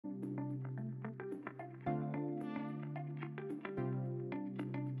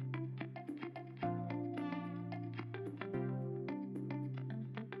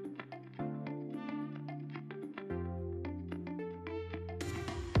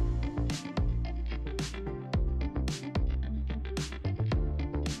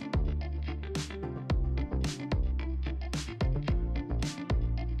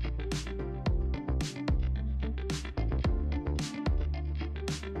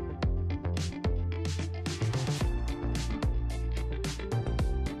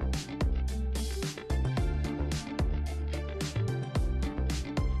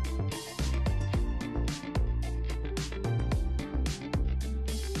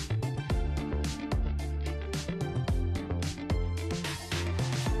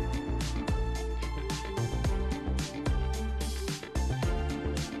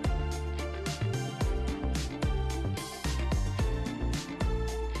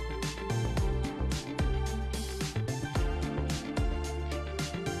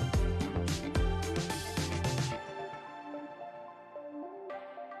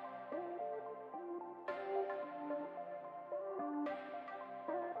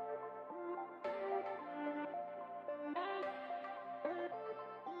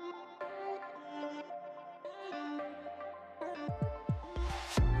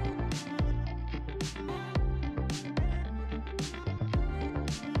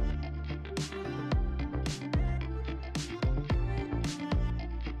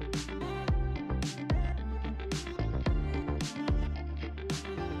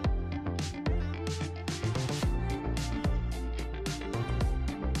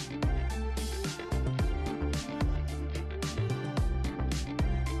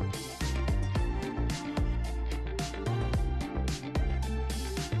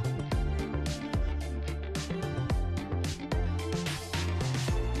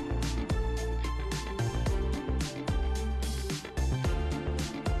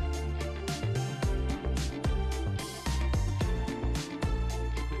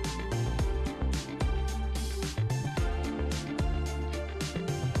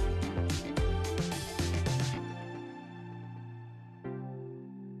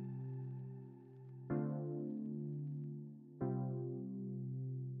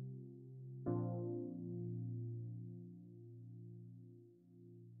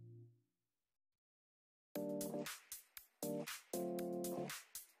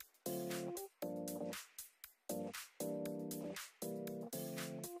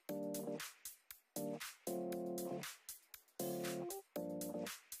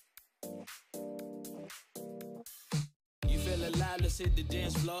still alive, let's hit the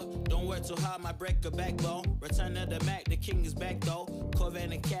dance floor. Don't work too hard, might break a backbone. Return of the Mac, the king is back though.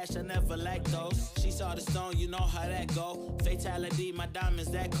 Corvette and cash, I never lack those. She saw the stone, you know how that go. Fatality, my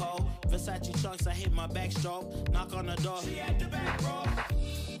diamonds that cold. Versace trunks, I hit my backstroke. Knock on the door, she at the back, bro.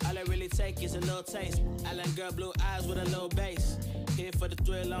 All I really take is a little taste. Island girl, blue eyes with a little bass. Here for the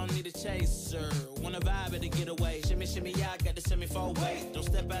thrill, I don't need a chaser. Wanna vibe at the getaway. Shimmy, shimmy, yeah, I got the semi-fold weight. Don't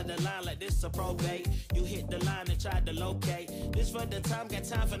step out the line like this a probate. You hit the line and try to locate. This for the time, got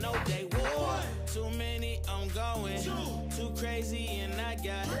time for no day. One, too many, I'm going. Too crazy and I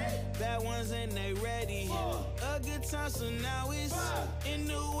got bad ones and they ready. A good time, so now it's in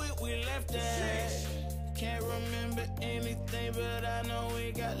the whip we left at. Can't remember anything, but I know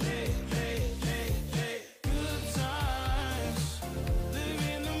we got lit. Good times. Live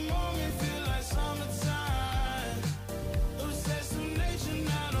in the moment, feel like summertime. Obsessed with nature,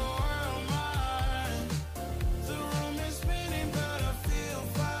 not a world mine. The room is spinning, but I feel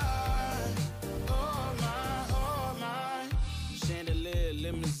fine. Oh my. Chandelier,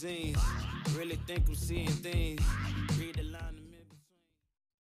 limousines. Really think I'm seeing things. Read the line in mid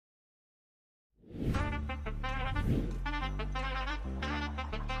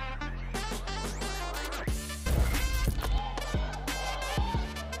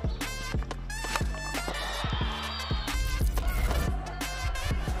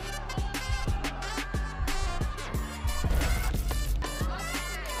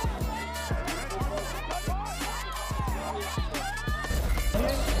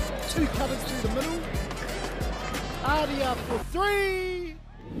Two cutters through the middle. Artie up for three.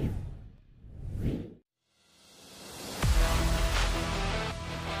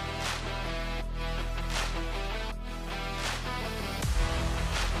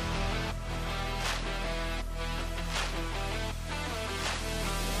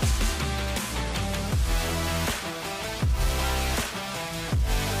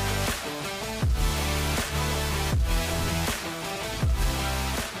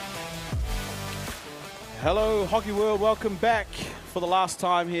 Hello Hockey World, welcome back for the last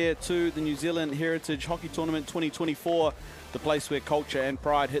time here to the New Zealand Heritage Hockey Tournament 2024, the place where culture and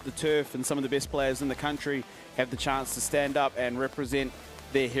pride hit the turf and some of the best players in the country have the chance to stand up and represent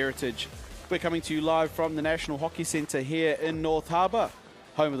their heritage. We're coming to you live from the National Hockey Centre here in North Harbour,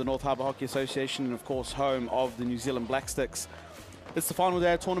 home of the North Harbour Hockey Association and of course home of the New Zealand Black Sticks. It's the final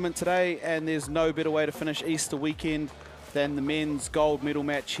day of tournament today and there's no better way to finish Easter weekend than the men's gold medal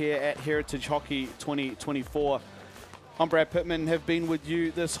match here at Heritage Hockey 2024. I'm Brad Pittman, have been with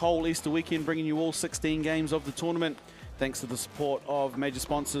you this whole Easter weekend, bringing you all 16 games of the tournament, thanks to the support of major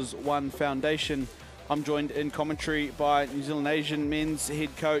sponsors One Foundation. I'm joined in commentary by New Zealand Asian men's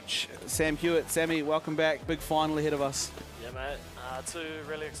head coach Sam Hewitt. Sammy, welcome back. Big final ahead of us. Yeah, mate. Two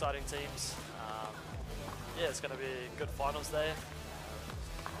really exciting teams. Yeah, it's going to be good finals day.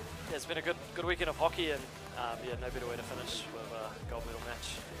 Yeah, it's been a good weekend of hockey and yeah, no better way to finish with a gold medal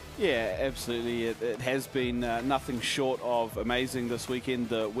match. Yeah, absolutely. It has been nothing short of amazing this weekend.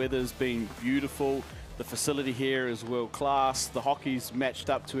 The weather's been beautiful. The facility here is world class. The hockey's matched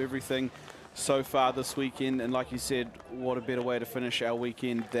up to everything so far this weekend. And like you said, what a better way to finish our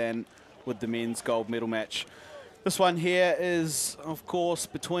weekend than with the men's gold medal match. This one here is, of course,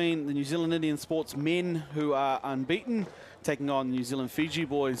 between the New Zealand Indian Sports men, who are unbeaten, taking on New Zealand Fiji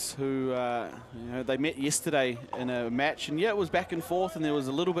boys, who you know, they met yesterday in a match, and yeah, it was back and forth, and there was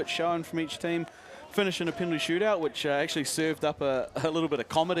a little bit shown from each team. Finished in a penalty shootout, which actually served up a little bit of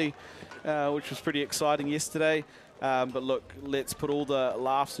comedy, which was pretty exciting yesterday. But look, let's put all the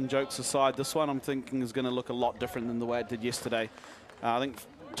laughs and jokes aside. This one, I'm thinking, is going to look a lot different than the way it did yesterday. I think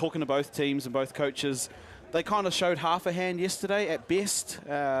talking to both teams and both coaches, they kind of showed half a hand yesterday at best.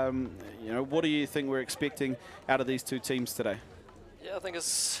 You know, what do you think we're expecting out of these two teams today? Yeah, I think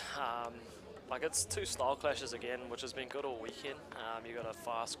it's like it's two style clashes again, which has been good all weekend. You got a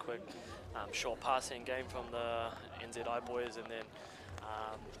fast, quick, short passing game from the NZI boys, and then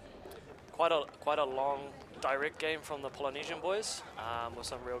quite a long, direct game from the Polynesian boys, with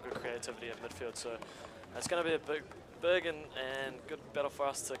some real good creativity at midfield. So it's going to be a big and good battle for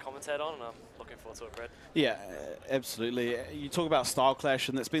us to commentate on, and I'm looking forward to it, Brad. Yeah, absolutely. You talk about style clash,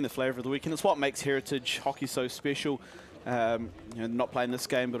 and that's been the flavour of the weekend. It's what makes Heritage Hockey so special. You know, not playing this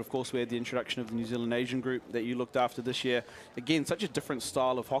game, but of course we had the introduction of the New Zealand Asian group that you looked after this year. Again, such a different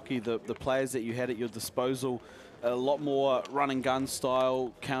style of hockey. The players that you had at your disposal, a lot more run and gun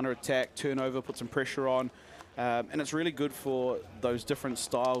style, counter-attack, turnover, put some pressure on. And it's really good for those different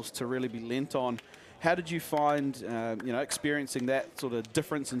styles to really be lent on. How did you find, you know, experiencing that sort of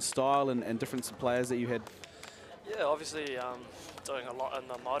difference in style and difference in players that you had? Yeah, obviously doing a lot in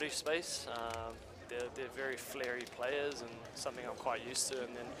the Māori space. they're very flary players and something I'm quite used to.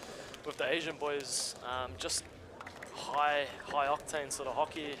 And then with the Asian boys, just high octane sort of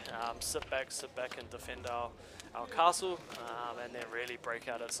hockey, sit back and defend our castle, and then really break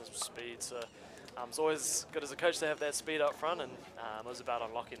out at some speed. So it's always good as a coach to have that speed up front, and it was about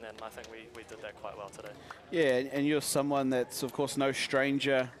unlocking that, and I think we did that quite well today. Yeah, and you're someone that's, of course, no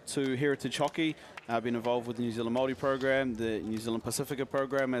stranger to heritage hockey. I've been involved with the New Zealand Māori program, the New Zealand Pacifica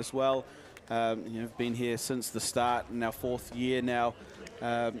program as well. I've been here since the start, in our 4th year now.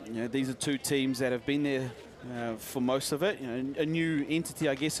 These are 2 teams that have been there for most of it. A new entity,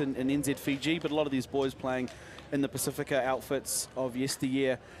 I guess, in NZ Fiji, but a lot of these boys playing in the Pacifica outfits of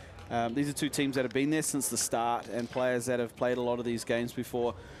yesteryear. These are 2 teams that have been there since the start and players that have played a lot of these games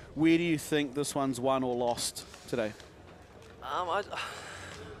before. Where do you think this one's won or lost today?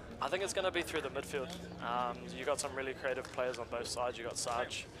 I think it's going to be through the midfield. You got some really creative players on both sides. You got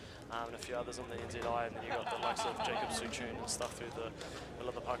Sarge and a few others in the NZI, and then you got the likes of Jacob Suchun and stuff through the middle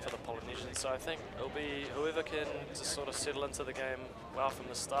of the park for the Polynesians. So I think it'll be whoever can just sort of settle into the game well from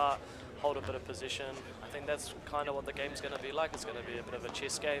the start, hold a bit of position. I think that's kind of what the game's going to be like. It's going to be a bit of a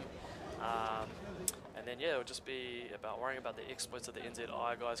chess game. And then, yeah, it'll just be about worrying about the exploits of the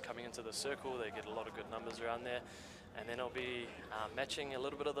NZI guys coming into the circle. They get a lot of good numbers around there. And then it'll be matching a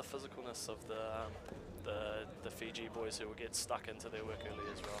little bit of the physicalness of the Fiji boys who will get stuck into their work early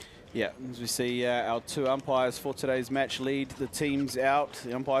as well. Yeah, as we see our 2 umpires for today's match lead the teams out.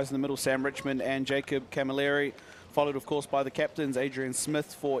 The umpires in the middle, Sam Richmond and Jacob Camilleri, followed, of course, by the captains, Adrian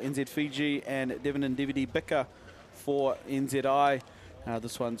Smith for NZ Fiji and Devon and Devidi Bika for NZI.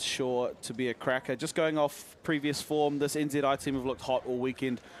 This one's sure to be a cracker. Just going off previous form, this NZI team have looked hot all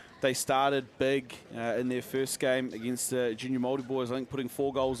weekend. They started big in their first game against the junior Māori boys, I think putting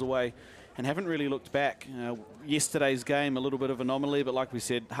 4 goals away, and haven't really looked back. Yesterday's game, a little bit of anomaly, but like we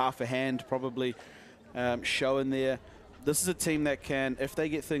said, half a hand probably showing there. This is a team that can, if they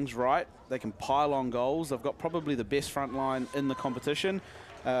get things right, they can pile on goals. They've got probably the best front line in the competition.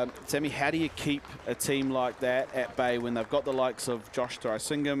 Sammy, how do you keep a team like that at bay when they've got the likes of Josh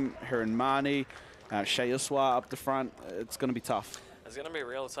Taraisingam, Hiran Mani, Shea Iswa up the front? It's going to be tough. It's going to be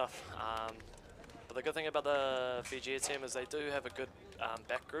real tough. But the good thing about the Fiji team is they do have a good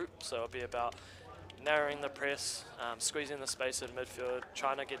back group, so it'll be about narrowing the press, squeezing the space in midfield,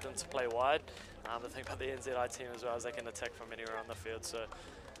 trying to get them to play wide. The thing about the NZI team as well is they can attack from anywhere on the field, so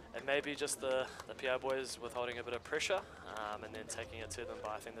it may be just the PI boys withholding a bit of pressure and then taking it to them,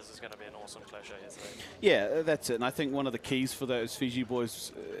 but I think this is going to be an awesome clash here today. Yeah, that's it, and I think one of the keys for those Fiji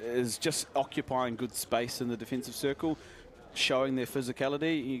boys is just occupying good space in the defensive circle, showing their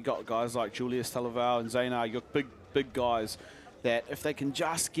physicality. You got guys like Julius Talavau and Zaynar, you got big guys that if they can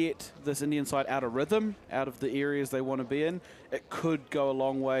just get this Indian side out of rhythm, out of the areas they want to be in, it could go a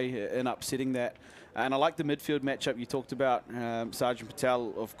long way in upsetting that. And I like the midfield matchup you talked about. Sergeant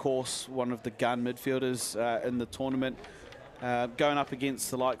Patel, of course, one of the gun midfielders in the tournament, going up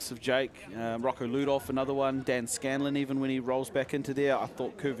against the likes of Jake, Rocco Ludolf, another one, Dan Scanlon, even when he rolls back into there. I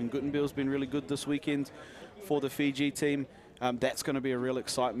thought Kervin Guttenbill's been really good this weekend for the Fiji team. That's going to be a real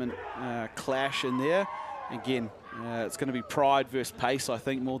excitement clash in there. Again, it's going to be pride versus pace, I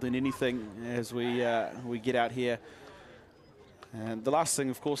think, more than anything as we get out here. And the last thing,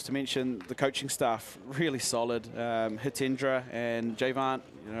 of course, to mention, the coaching staff, really solid. Hitendra and Javant,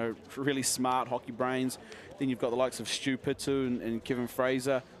 really smart hockey brains. Then you've got the likes of Stu Pitu and Kevin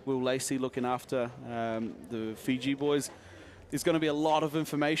Fraser, Will Lacey looking after the Fiji boys. There's going to be a lot of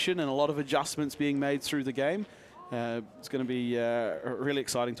information and a lot of adjustments being made through the game. It's going to be really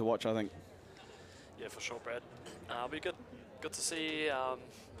exciting to watch, I think. Yeah, for sure, Brad. It'll be good to see how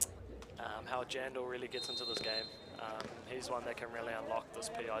Jandal really gets into this game. He's one that can really unlock this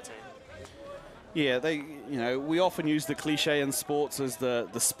PI team. Yeah, we often use the cliche in sports as the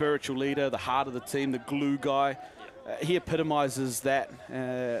spiritual leader, the heart of the team, the glue guy. He epitomizes that,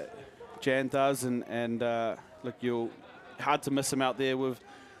 Jan does, and look, hard to miss him out there with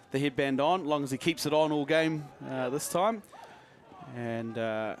the headband on, as long as he keeps it on all game this time. And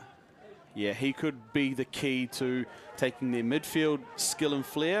yeah, he could be the key to taking their midfield skill and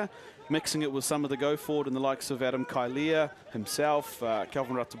flair, mixing it with some of the go forward and the likes of Adam Kailea himself,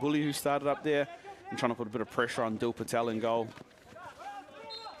 Kelvin Ratabuli, who started up there, and trying to put a bit of pressure on Dil Patel in goal.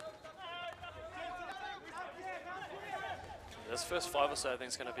 This first 5 or so, I think,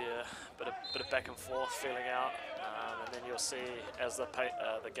 is going to be a bit of back and forth, feeling out, and then you'll see as the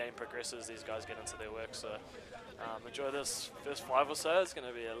game progresses, these guys get into their work. So enjoy this first 5 or so. It's going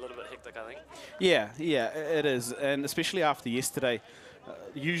to be a little bit hectic, I think. Yeah, it is, and especially after yesterday.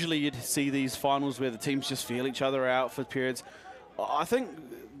 Usually you'd see these finals where the teams just feel each other out for periods. I think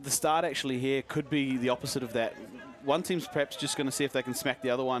the start actually here could be the opposite of that. One team's perhaps just going to see if they can smack the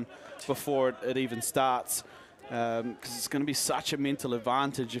other one before it even starts, because it's going to be such a mental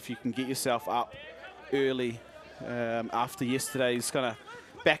advantage if you can get yourself up early after yesterday's kind of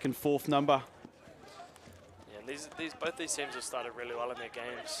back and forth number. Yeah, and both these teams have started really well in their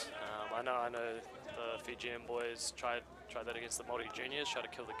games. I know the Fijian boys tried that against the Māori juniors, tried to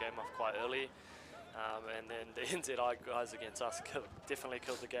kill the game off quite early. And then the NZI guys against us definitely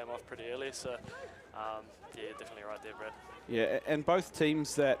killed the game off pretty early. So, yeah, definitely right there, Brad. Yeah, and both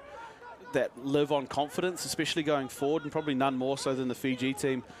teams that live on confidence, especially going forward, and probably none more so than the Fiji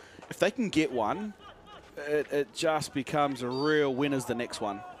team. If they can get one, it just becomes a real winner's the next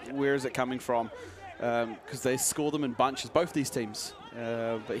one. Where is it coming from? Because they score them in bunches, both these teams.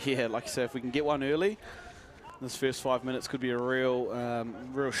 But yeah, like I said, if we can get one early, this first 5 minutes could be a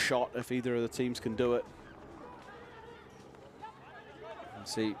real shot if either of the teams can do it.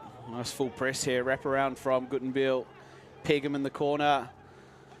 Let's see, nice full press here, wrap around from Guttenbiel, peg him in the corner.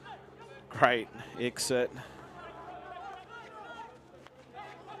 Great exit.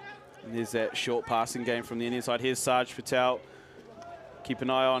 And there's that short passing game from the Indian side. Here's Saj Patel. Keep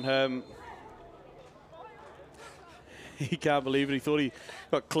an eye on him. He can't believe it. He thought he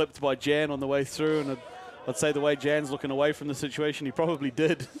got clipped by Jan on the way through, and I'd say the way Jan's looking away from the situation, he probably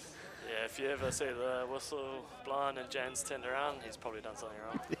did. Yeah, if you ever see the whistle blowing and Jan's turned around, he's probably done something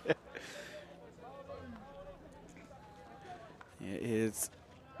wrong. Yeah, here's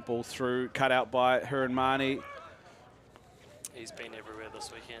ball through, cut out by Hiranmani. He's been everywhere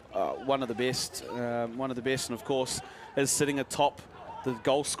this weekend. One of the best, and of course is sitting atop the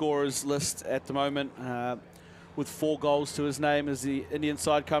goal scorers list at the moment, with 4 goals to his name as the Indian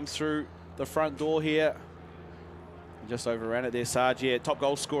side comes through the front door here. Just overran it there, Sarge. Yeah, top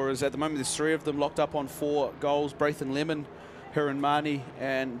goal scorers at the moment. There's 3 of them locked up on 4 goals: Braithen Lemon, Hiranmani,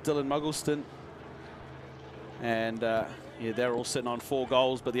 and Dylan Muggleston. And yeah, they're all sitting on 4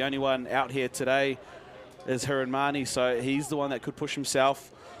 goals, but the only one out here today is Hiranmani, so he's the one that could push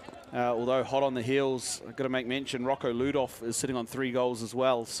himself. Although hot on the heels, I've got to make mention, Rocco Ludolf is sitting on 3 goals as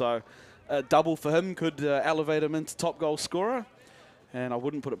well. So a double for him could elevate him into top goal scorer. And I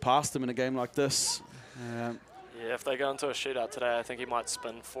wouldn't put it past him in a game like this. Yeah, if they go into a shootout today, I think he might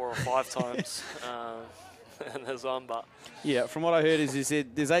spin 4 or 5 times in his one. But yeah, from what I heard is he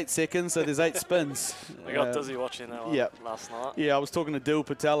said there's 8 seconds, so there's 8 spins. We got dizzy watching that one last night. Yeah, I was talking to Dil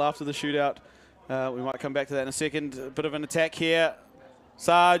Patel after the shootout. We might come back to that in a second. A bit of an attack here.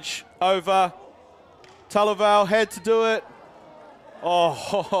 Sarge over. Talaval had to do it.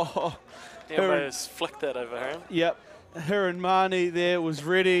 Oh, he almost flicked that over him. Yep. Hiranmani there was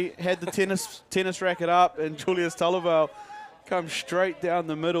ready, had the tennis racket up, and Julius Talaval comes straight down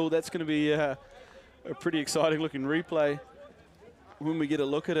the middle. That's going to be a pretty exciting looking replay when we get a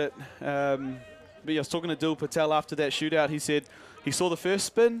look at it. But yeah, I was talking to Dil Patel after that shootout. He said he saw the first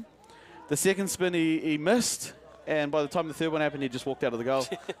spin, the second spin he missed, and by the time the third one happened, he just walked out of the goal.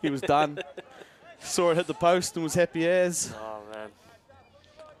 He was done. Saw it hit the post and was happy as. Oh, man.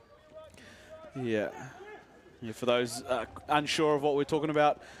 Yeah. Yeah, for those unsure of what we're talking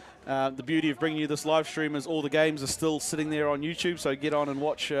about, the beauty of bringing you this live stream is all the games are still sitting there on YouTube, so get on and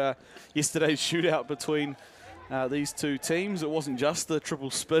watch yesterday's shootout between these 2 teams. It wasn't just the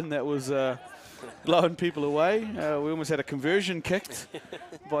triple spin that was blowing people away. We almost had a conversion kicked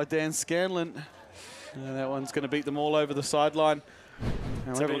by Dan Scanlon. That one's going to beat them all over the sideline. And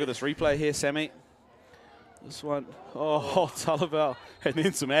we'll have a look at this replay here, Sammy. This one, oh, Talaval, and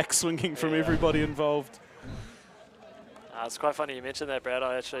then some axe swinging from everybody involved. It's quite funny you mentioned that, Brad.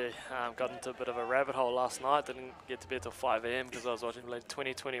 I actually got into a bit of a rabbit hole last night. Didn't get to bed till 5 a.m. because I was watching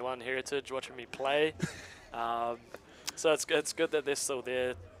 2021 Heritage, watching me play. So it's good that they're still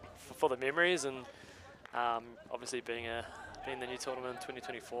there for the memories, and obviously being the new tournament in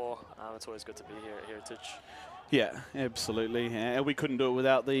 2024, it's always good to be here at Heritage. Yeah, absolutely. And we couldn't do it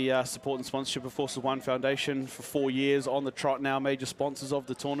without the support and sponsorship of Forces One Foundation for 4 years on the trot now, major sponsors of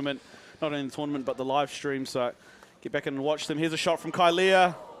the tournament. Not only the tournament, but the live stream. So get back and watch them. Here's a shot from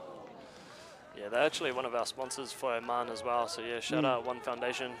Kailea. Yeah, they're actually one of our sponsors for Oman as well. So yeah, shout out One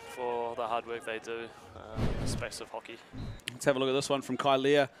Foundation for the hard work they do in the space of hockey. Let's have a look at this one from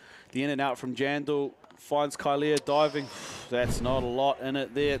Kailea. The in and out from Jandal. Finds Kailea diving. That's not a lot in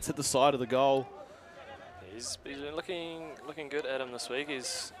it there. It's hit the side of the goal. He's been looking good at him this week.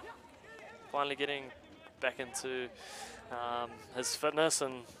 He's finally getting back into his fitness,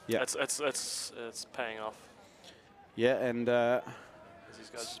 and it's paying off. Yeah, and these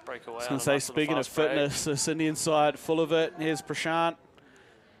guys just break away. I was going to say, speaking of fitness, this Indian side full of it. Here's Prashant.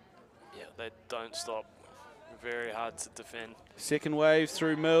 Yeah, they don't stop very hard to defend. Second wave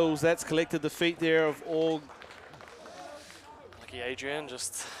through Mills. That's collected the feet there of Org. Lucky Adrian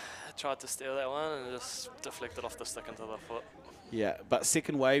just tried to steal that one and just deflected off the stick into the foot. Yeah, but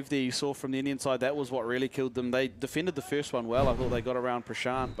second wave there you saw from the Indian side, that was what really killed them. They defended the first one well. I thought they got around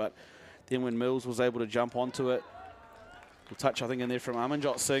Prashant, but then when Mills was able to jump onto it, a touch I think in there from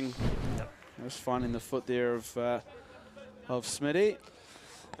Amanjot Singh. Yep. Just finding the foot there of Smitty.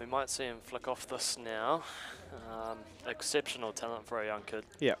 We might see him flick off this now. Exceptional talent for a young kid.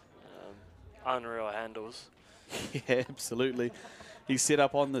 Yeah. Unreal handles. Yeah, absolutely. He's set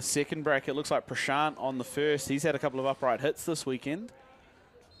up on the second bracket. Looks like Prashant on the first. He's had a couple of upright hits this weekend.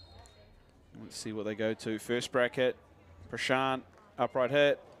 Let's see what they go to. First bracket, Prashant, upright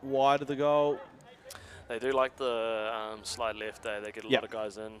hit, wide of the goal. They do like the slide left there. They get a lot of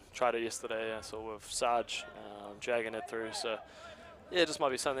guys in. Tried it yesterday, I saw with Sarge dragging it through. So, yeah, it just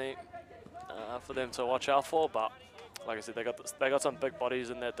might be something for them to watch out for. But like I said, they got some big bodies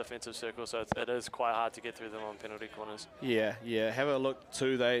in that defensive circle, so it is quite hard to get through them on penalty corners. Yeah, yeah. Have a look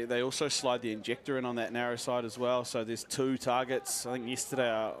too. They also slide the injector in on that narrow side as well. So there's 2 targets. I think yesterday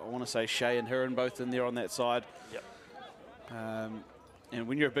I want to say Shea and Huron both in there on that side. Yep. And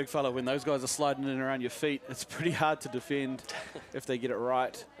when you're a big fella, when those guys are sliding in and around your feet, it's pretty hard to defend if they get it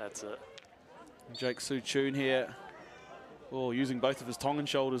right. That's it. Jake Suchun here. Oh, using both of his Tongan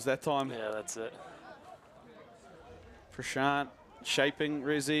shoulders that time. Yeah, that's it. Prashant shaping.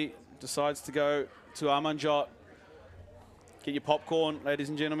 Rezi decides to go to Amanjot. Get your popcorn, ladies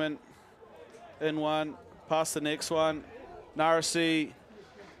and gentlemen. In one, past the next one. Narasi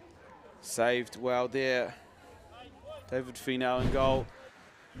saved well there. David Finau in goal.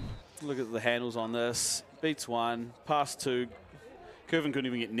 Look at the handles on this. Beats one, past 2. Curvin couldn't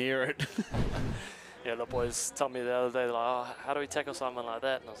even get near it. Yeah, the boys told me the other day, like, oh, how do we tackle someone like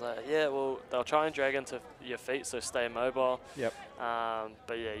that? And I was like, yeah, well, they'll try and drag into your feet, so stay mobile. Yep.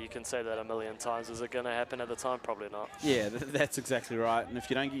 But yeah, you can say that a million times. Is it going to happen at the time? Probably not. Yeah, that's exactly right. And if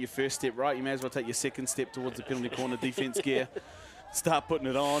you don't get your first step right, you may as well take your second step towards the penalty corner defense gear. Start putting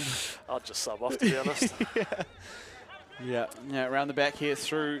it on. I'll just sub off, to be honest. Yeah. Yeah, around the back here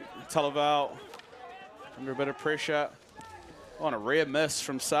through Talaval. Under a bit of pressure. On a rare miss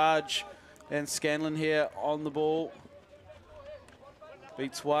from Sarge. And Scanlon here on the ball.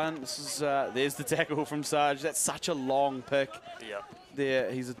 Beats one. This is there's the tackle from Sarge. That's such a long pick. Yep.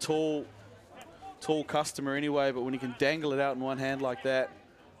 There, he's a tall customer anyway, but when he can dangle it out in one hand like that.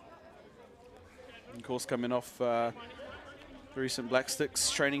 Of course, coming off the recent Black Sticks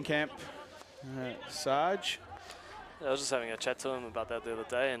training camp. Sarge. Yeah, I was just having a chat to him about that the other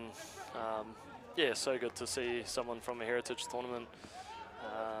day, and yeah, so good to see someone from a heritage tournament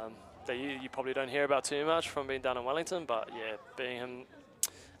that you probably don't hear about too much from being down in Wellington, but yeah, being him,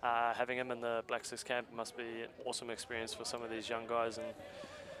 having him in the Black Six camp must be an awesome experience for some of these young guys. And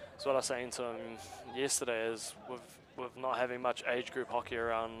that's what I was saying to him yesterday is with not having much age group hockey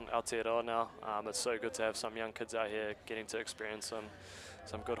around Aotearoa now, it's so good to have some young kids out here getting to experience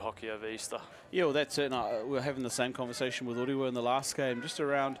some good hockey over Easter. Yeah, well, that's it. We were having the same conversation with Uriwa in the last game, just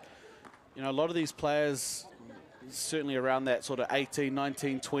around, you know, a lot of these players certainly around that sort of 18,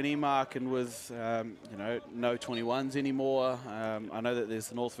 19, 20 mark, and with, you know, no 21s anymore. I know that there's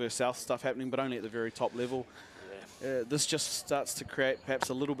the North versus South stuff happening, but only at the very top level. Yeah. This just starts to create perhaps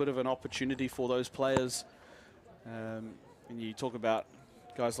a little bit of an opportunity for those players. And you talk about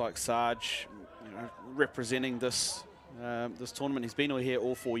guys like Sarge, you know, representing this this tournament. He's been here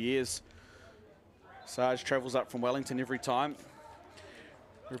all 4 years. Sarge travels up from Wellington every time,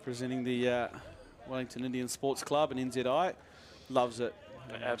 representing the Wellington Indian Sports Club and NZI. Loves it.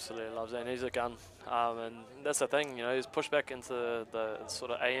 Absolutely loves it, and he's a gun. And that's the thing, you know, he's pushed back into the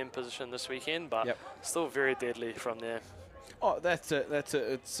sort of AM position this weekend, but still very deadly from there. Oh, that's it. That's it.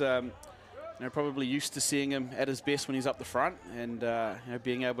 It's you know, probably used to seeing him at his best when he's up the front, and you know,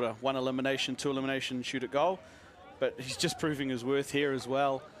 being able to 1 elimination, 2 elimination, shoot at goal. But he's just proving his worth here as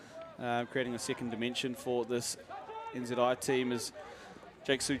well, creating a second dimension for this NZI team. Is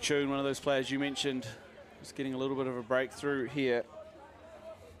Jake Suchun, one of those players you mentioned, is getting a little bit of a breakthrough here.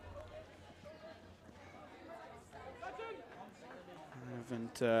 I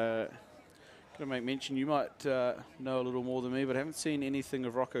haven't going to make mention, you might know a little more than me, but I haven't seen anything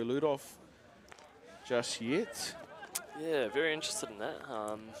of Rocco Ludov just yet. Yeah, very interested in that.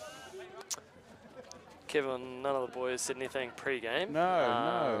 Kevin, none of the boys said anything pre-game.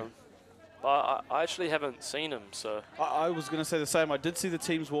 No. But I actually haven't seen him, so. I was going to say the same. I did see the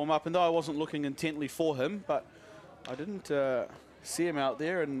teams warm up, and though I wasn't looking intently for him, but I didn't see him out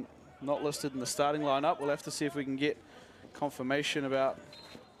there and not listed in the starting lineup. We'll have to see if we can get confirmation about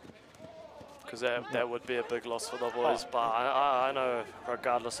because that would be a big loss for the boys. But I know,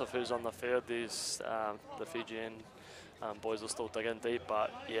 regardless of who's on the field, these the Fijian boys will still dig in deep.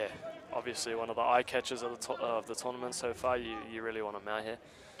 But yeah, obviously one of the eye catchers of the tournament so far. You really want them out here.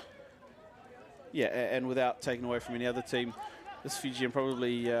 Yeah, and without taking away from any other team, this Fijian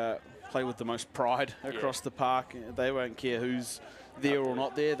probably play with the most pride across the park. They won't care who's there or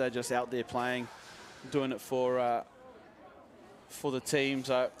not there. They're just out there playing, doing it for the team.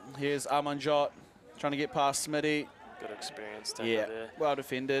 So here's Amanjot trying to get past Smitty. Good experience there. Well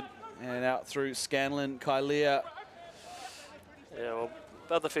defended. And out through Scanlon, Kailea. Yeah, well,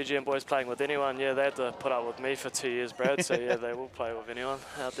 about the Fijian boys playing with anyone, yeah, they had to put up with me for 2 years, Brad, so yeah, they will play with anyone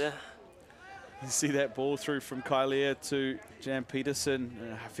out there. You see that ball through from Kailea to Jan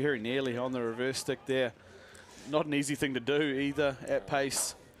Peterson, very nearly on the reverse stick there. Not an easy thing to do either at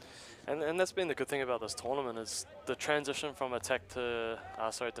pace. And that's been the good thing about this tournament is the transition from attack to,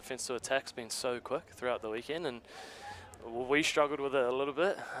 defense to attack's been so quick throughout the weekend, and we struggled with it a little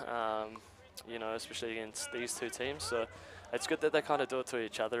bit, you know, especially against these two teams. So it's good that they kind of do it to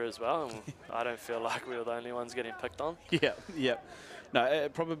each other as well. And I don't feel like we were the only ones getting picked on. Yeah. No,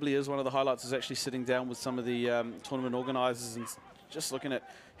 it probably is one of the highlights is actually sitting down with some of the tournament organisers and just looking at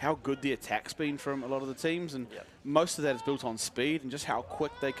how good the attack's been from a lot of the teams. And most of that is built on speed and just how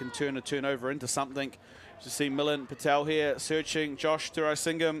quick they can turn a turnover into something. You see Milan Patel here searching. Josh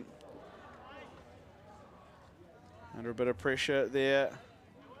Thuraisingham under a bit of pressure there.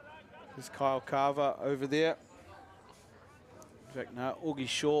 There's Kyle Carver over there. In fact, no,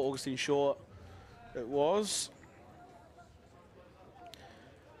 Augustine Shaw it was.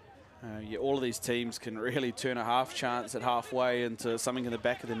 Yeah, all of these teams can really turn a half chance at halfway into something in the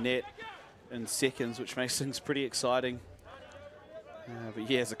back of the net in seconds, which makes things pretty exciting. But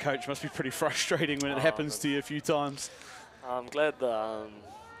yeah, as a coach, must be pretty frustrating when it happens to you a few times. I'm glad the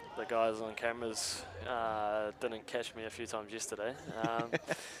guys on cameras didn't catch me a few times yesterday,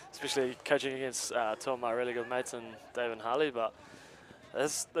 especially coaching against two of my really good mates and Dave and Harley. But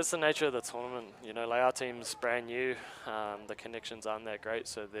that's the nature of the tournament. You know, like our team's brand new, the connections aren't that great,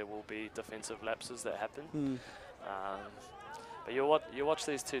 so there will be defensive lapses that happen. But you watch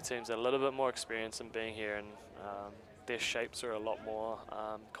these two teams that are a little bit more experienced in being here, and their shapes are a lot more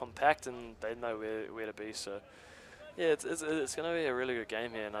compact, and they know where to be. So yeah, it's going to be a really good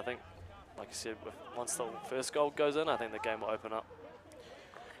game here, and I think, like you said, once the first goal goes in, I think the game will open up.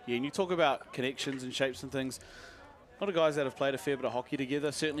 Yeah, and you talk about connections and shapes and things. A lot of guys that have played a fair bit of hockey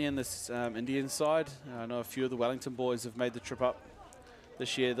together, certainly in this Indian side. I know a few of the Wellington boys have made the trip up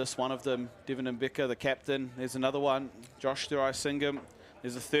this year. This one of them, Devin Mbeka, the captain. There's another one, Josh Thuraisingham.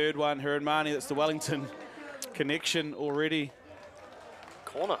 There's a third one, Hiranmani. That's the Wellington connection already.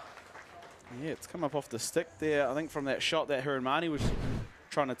 Corner. Yeah, it's come up off the stick there. I think from that shot that Hiranmani was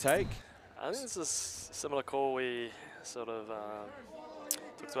trying to take. I think it's a similar call we sort of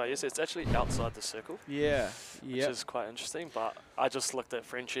talked about yesterday. It's actually outside the circle. Yeah. Which is quite interesting, but I just looked at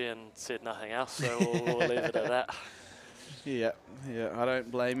Frenchie and said nothing else, so we'll leave it at that. Yeah, I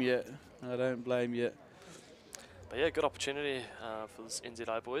don't blame you. But yeah, good opportunity for this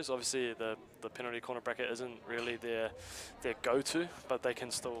NZI boys. Obviously, the penalty corner bracket isn't really their go-to, but they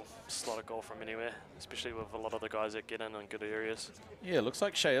can still slot a goal from anywhere, especially with a lot of the guys that get in good areas. Yeah, looks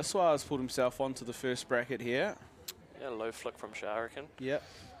like Shea Iswa has pulled himself onto the first bracket here. Yeah, low flick from Shea, I reckon. Yep.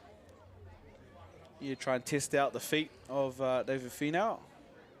 You try and test out the feet of David Finau.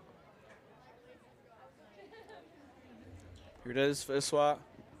 Here it is for Iswa.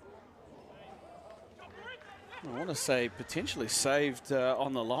 I want to say potentially saved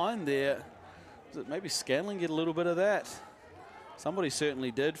on the line there. Was it maybe Scanlon get a little bit of that? Somebody certainly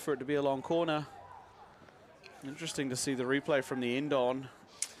did for it to be a long corner. Interesting to see the replay from the end on.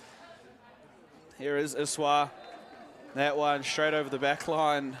 Here is Iswa. That one straight over the back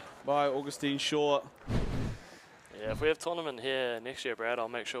line by Augustine Shaw. Yeah, if we have tournament here next year, Brad, I'll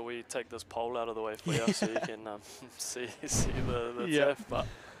make sure we take this pole out of the way for you so you can see the turf. But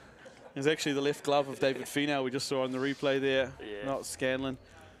it's actually the left glove of David Finau we just saw on the replay there, not Scanlon.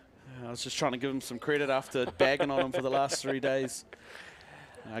 I was just trying to give him some credit after bagging on him for the last 3 days.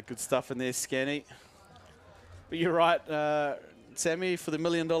 Good stuff in there, Scanny. But you're right, Sammy, for the $1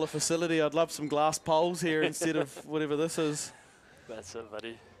 million facility, I'd love some glass poles here instead of whatever this is. That's it,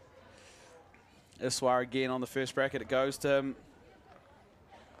 buddy. Iswa again on the first bracket. It goes to him.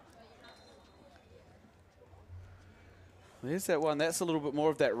 There's that one. That's a little bit more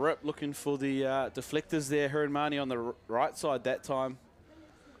of that rip, looking for the deflectors there. Hiranmani on the right side that time.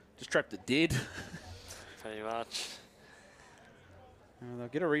 Just trapped it dead. Pretty much. They'll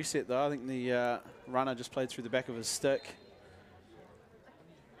get a reset, though. I think the runner just played through the back of his stick.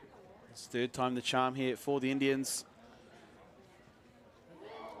 It's third time the charm here for the Indians.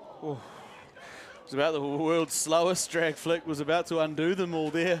 Oh. It was about the world's slowest drag flick, was about to undo them all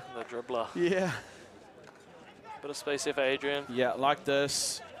there. The dribbler. Yeah. Bit of space here for Adrian. Yeah, like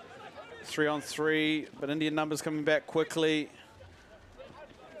this. 3-on-3, but Indian numbers coming back quickly.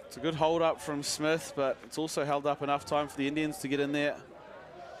 It's a good hold up from Smith, but it's also held up enough time for the Indians to get in there.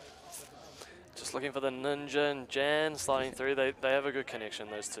 Just looking for the Ninja and Jan sliding through. They have a good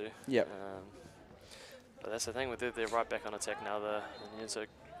connection, those two. Yep. But that's the thing, they're right back on attack now. The Indians are.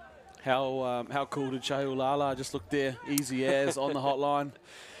 How cool did Lala just look there, easy as on the hotline.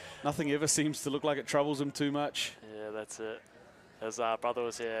 Nothing ever seems to look like it troubles him too much. Yeah, that's it. His brother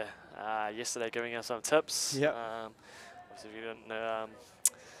was here yesterday giving us some tips. Yep. If you didn't know,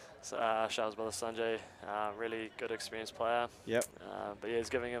 Shah's brother Sanjay, really good experienced player. Yep. But yeah, he's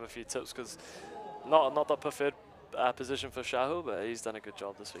giving him a few tips because not the preferred position for Shahu, but he's done a good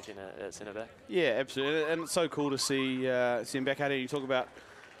job this weekend at centre back. Yeah, absolutely, and it's so cool to see him back out here. You talk about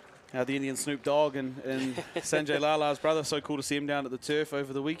the Indian Snoop Dogg and Sanjay Lala's brother. So cool to see him down at the turf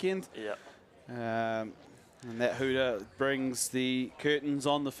over the weekend. Yeah. And that hooter brings the curtains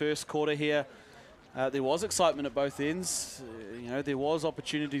on the first quarter here. There was excitement at both ends. There was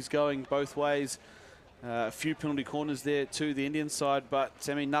opportunities going both ways. A few penalty corners there to the Indian side, but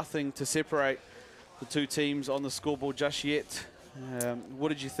I mean, nothing to separate the two teams on the scoreboard just yet. What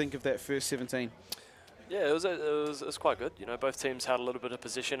did you think of that first 17? Yeah, it was quite good. Both teams had a little bit of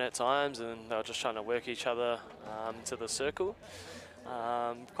position at times, and they were just trying to work each other to the circle.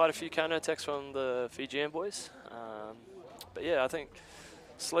 Quite a few counter-attacks from the Fijian boys. But yeah, I think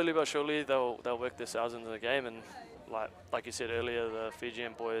slowly but surely they'll work themselves into the game, and like you said earlier, the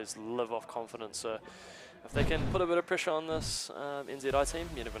Fijian boys live off confidence. So if they can put a bit of pressure on this NZI team,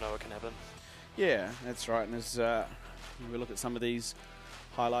 you never know what can happen. Yeah, that's right. And as we look at some of these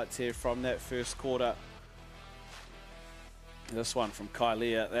highlights here from that first quarter, this one from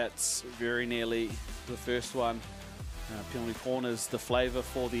Kailea, that's very nearly the first one. Penalty corners, the flavour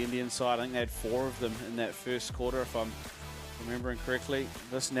for the Indian side. I think they had 4 of them in that first quarter, if I'm remembering correctly.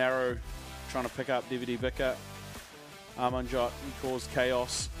 This narrow, trying to pick up DVD Bika. Amanjot, he caused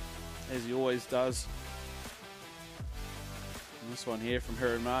chaos, as he always does. And this one here from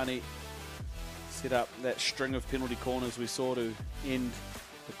Hiranmani set up that string of penalty corners we saw to end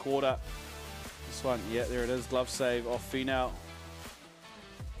the quarter. This one, yeah, there it is, glove save off Finau.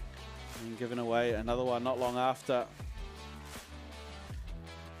 And given away another one not long after.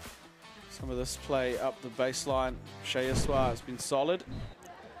 Some of this play up the baseline. Shayaswa has been solid,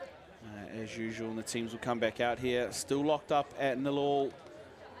 as usual, and the teams will come back out here. Still locked up at 0-0.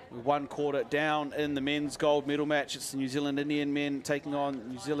 We're 1 quarter down in the men's gold medal match. It's the New Zealand Indian men taking on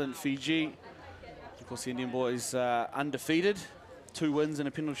New Zealand Fiji. Of course, the Indian boys undefeated. 2 wins and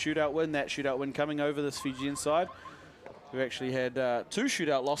a penalty shootout win. That shootout win coming over this Fijian side, who actually had 2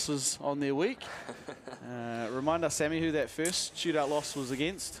 shootout losses on their week. Remind us, Sammy, who that first shootout loss was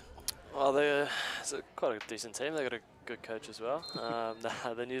against. Well, it's quite a decent team. They've got a good coach as well.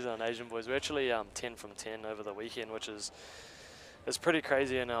 The New Zealand Asian boys were actually 10 from 10 over the weekend, which is pretty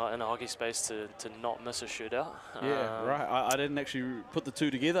crazy in a hockey space to not miss a shootout. Yeah, right. I didn't actually put the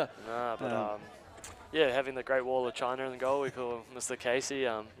 2 together. Nah, but yeah, having the Great Wall of China in the goal, we call Mr. Casey.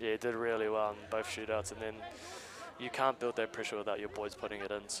 Yeah, he did really well in both shootouts, and then you can't build that pressure without your boys putting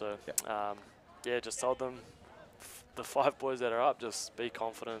it in. So yeah, just told them, the 5 boys that are up, just be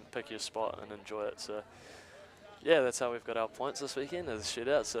confident, pick your spot and enjoy it. So yeah, that's how we've got our points this weekend, as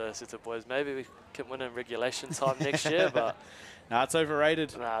shootouts. So I said to the boys, maybe we can win in regulation time next year, but no, it's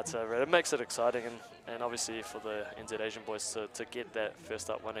overrated. No, it's overrated. It makes it exciting, and obviously for the NZ Asian boys to get that first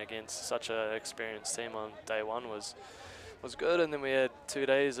up win against such an experienced team on day 1 was good. And then we had 2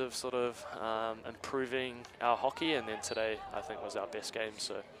 days of sort of improving our hockey, and then today I think was our best game.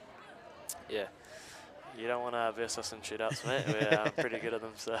 So yeah, you don't want to verse us in shootouts, mate. We're pretty good at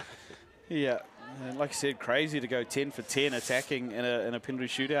them. So yeah, and like you said, crazy to go 10 for 10 attacking in a penalty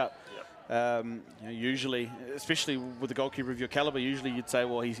shootout. Usually, especially with the goalkeeper of your caliber, usually you'd say,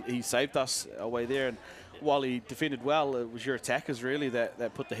 well, he saved us away there. And while he defended well, it was your attackers really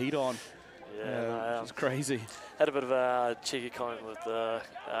that put the heat on. Yeah, which is crazy. Had a bit of a cheeky comment with the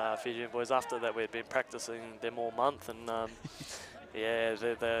Fijian boys after that. We'd been practicing them all month, and yeah,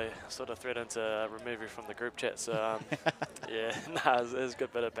 they sort of threatened to remove you from the group chat. So yeah, it was a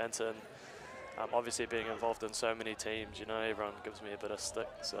good bit of banter. And obviously being involved in so many teams, everyone gives me a bit of stick.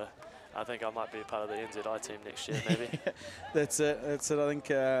 So I think I might be a part of the NZI team next year, maybe. That's it. I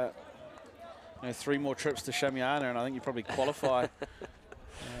think 3 more trips to Shamiana, and I think you probably qualify.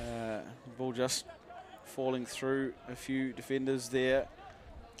 Ball just falling through a few defenders there.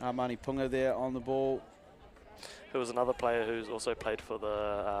 Armani Punga there on the ball. Who was another player who's also played for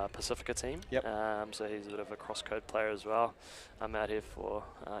the Pacifica team. Yep. So he's a bit of a cross-code player as well. I'm out here for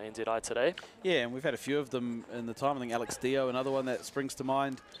NZI today. Yeah, and we've had a few of them in the time. I think Alex Dio, another one that springs to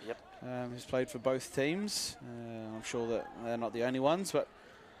mind. Yep. Who's played for both teams. I'm sure that they're not the only ones, but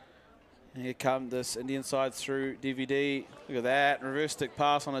here come this Indian side through DVD. Look at that, reverse stick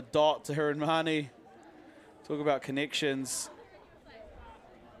pass on a dot to Hiranmani. Talk about connections.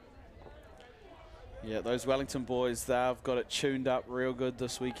 Yeah, those Wellington boys, they've got it tuned up real good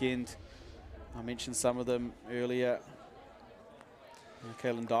this weekend. I mentioned some of them earlier.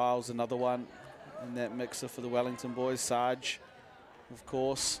 Kalen Dials, another one in that mixer for the Wellington boys. Sarge, of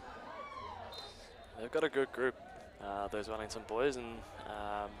course. They've got a good group, those Wellington boys, and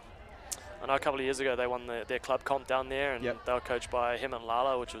I know a couple of years ago they won their club comp down there, and they were coached by him and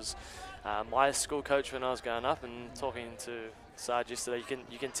Lala, which was my school coach when I was growing up. And talking to Sarge yesterday,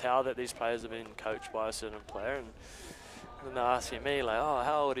 you can tell that these players have been coached by a certain player, and then they're asking me like, "Oh,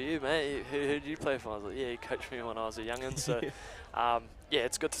 how old are you, mate? Who did you play for?" I was like, "Yeah, he coached me when I was a youngin." So yeah,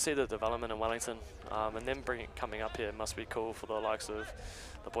 it's good to see the development in Wellington, and then coming up here must be cool for the likes of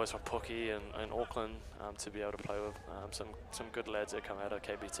the boys from Pookie and Auckland to be able to play with some good lads that come out of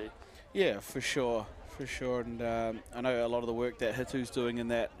KBT. Yeah, for sure, and I know a lot of the work that Hitu's doing in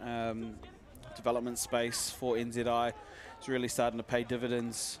that development space for NZI is really starting to pay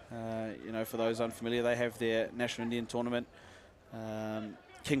dividends. You know, for those unfamiliar, they have their National Indian Tournament,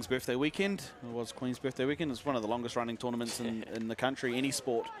 King's Birthday Weekend. It was Queen's Birthday Weekend. It's one of the longest running tournaments in the country, any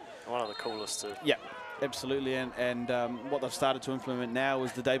sport. One of the coolest too. Yeah, absolutely, and what they've started to implement now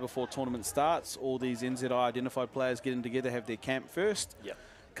is the day before tournament starts, all these NZI identified players getting together, have their camp first. Yep.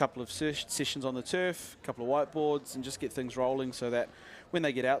 Couple of sessions on the turf, a couple of whiteboards, and just get things rolling so that when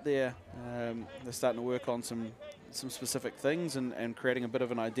they get out there, they're starting to work on some specific things and creating a bit of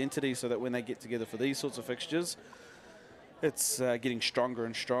an identity so that when they get together for these sorts of fixtures, it's getting stronger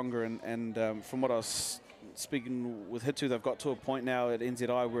and stronger. And from what I was speaking with Hitu, they've got to a point now at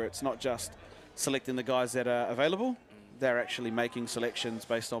NZI where it's not just selecting the guys that are available, they're actually making selections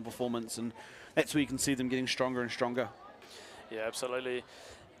based on performance, and that's where you can see them getting stronger and stronger. Yeah, absolutely.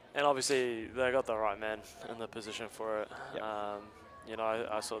 And obviously, they got the right man in the position for it. Yep. You know,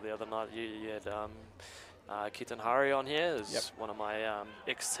 I saw the other night you had Keaton Hari on here, is one of my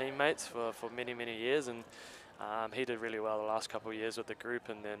ex-teammates for many, many years, and he did really well the last couple of years with the group,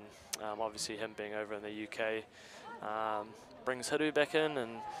 and then obviously him being over in the UK brings Hitu back in,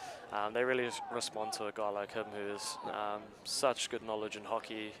 and they really respond to a guy like him who has such good knowledge in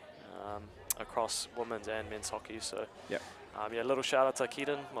hockey across women's and men's hockey. So yeah, a little shout out to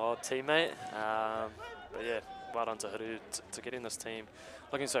Keaton, my teammate. But yeah, well done to Hitu to getting this team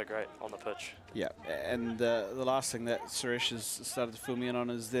looking so great on the pitch. Yeah, and the last thing that Suresh has started to fill me in on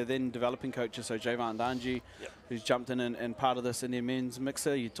is they're then developing coaches. So Javan Danji, who's jumped in and part of this Indian men's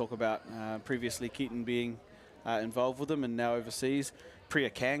mixer. You talk about previously Keaton being involved with them and now overseas. Priya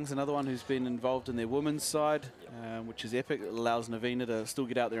Kang's another one who's been involved in their women's side, which is epic. It allows Navina to still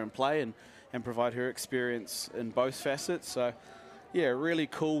get out there and play and provide her experience in both facets. So yeah, really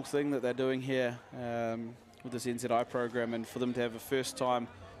cool thing that they're doing here with this NZI program, and for them to have a first time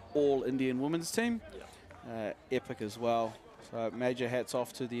all Indian women's team, epic as well. So major hats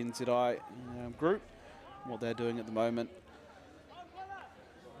off to the NZI group, what they're doing at the moment.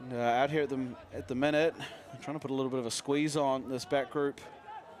 Out here at the minute, I'm trying to put a little bit of a squeeze on this back group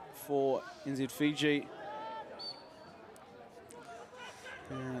for NZ Fiji.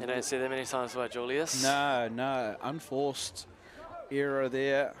 You don't see that many times by Julius? No, unforced error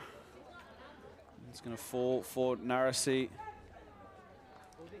there. It's going to fall for Narasi.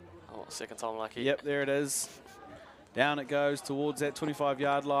 Oh, second time lucky. Yep, there it is. Down it goes towards that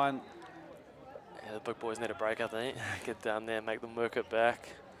 25-yard line. Yeah, the big boys need a break, I think. Get down there, make them work it back.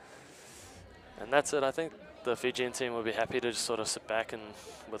 And that's it. I think the Fijian team will be happy to just sort of sit back and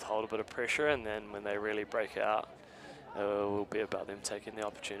withhold a bit of pressure, and then when they really break out, it will be about them taking the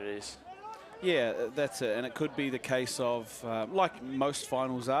opportunities. Yeah, that's it. And it could be the case of, like most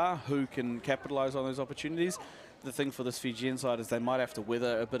finals are, who can capitalise on those opportunities. The thing for this Fijian side is they might have to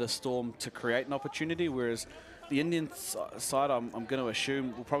weather a bit of storm to create an opportunity, whereas the Indian side, I'm going to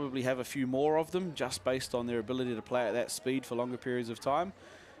assume, will probably have a few more of them just based on their ability to play at that speed for longer periods of time.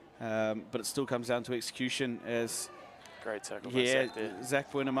 But it still comes down to execution as... Great tackle. Yeah,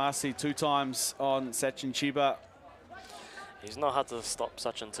 Zach Buenamasi 2 times on Sachin Chiba. He's not hard to stop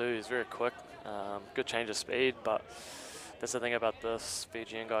Sachin too. He's very quick. Good change of speed, but that's the thing about this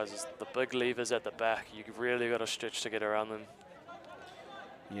Fijian guys is the big levers at the back. You've really got to stretch to get around them.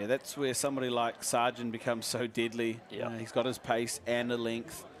 Yeah, that's where somebody like Sargent becomes so deadly. Yeah. He's got his pace and the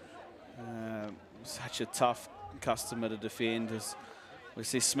length. Such a tough customer to defend. As we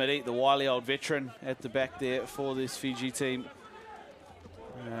see Smitty, the wily old veteran, at the back there for this Fiji team.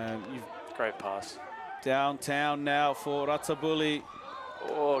 Great pass. Downtown now for Ratabuli.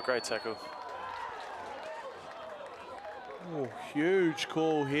 Oh, great tackle. Oh, huge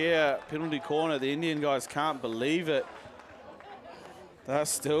call here. Penalty corner. The Indian guys can't believe it. They're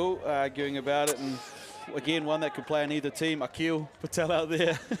still arguing about it. And again, one that could play on either team. Akil Patel out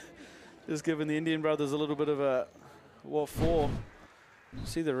there. Just giving the Indian brothers a little bit of a what for.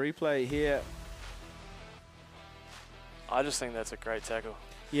 See the replay here. I just think that's a great tackle.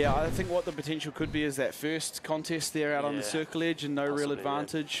 Yeah, I think what the potential could be is that first contest there out on the circle edge and no real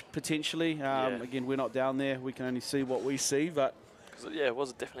advantage potentially. Again, we're not down there. We can only see what we see. But yeah, it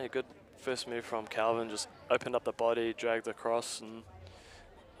was definitely a good first move from Calvin. Just opened up the body, dragged across, and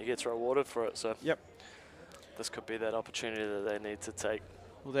he gets rewarded for it. So yep, this could be that opportunity that they need to take.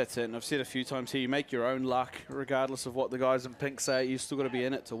 Well, that's it. And I've said a few times here, you make your own luck, regardless of what the guys in pink say. You've still got to be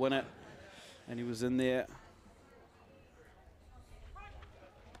in it to win it. And he was in there.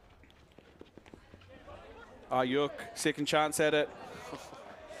 Ayuk, second chance at it.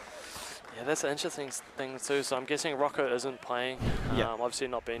 Yeah, that's an interesting thing too. So I'm guessing Rocco isn't playing. Obviously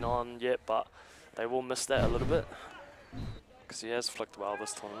not been on yet, but they will miss that a little bit. Because he has flicked well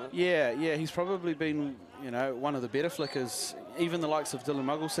this tournament. Yeah, he's probably been, one of the better flickers. Even the likes of Dylan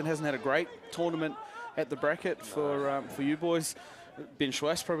Muggleson hasn't had a great tournament at the bracket for you boys. Ben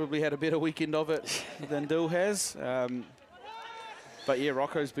Schweiss probably had a better weekend of it than Dill has. But yeah,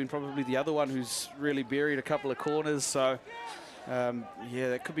 Rocco's been probably the other one who's really buried a couple of corners. So yeah,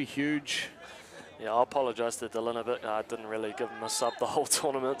 that could be huge. Yeah, I apologise to Dylan a bit. I didn't really give him a sub the whole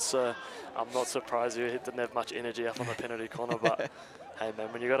tournament, so I'm not surprised he didn't have much energy up on the penalty corner. But hey,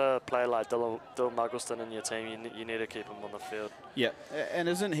 man, when you got a player like Dylan Muggleston in your team, you need to keep him on the field. Yeah, and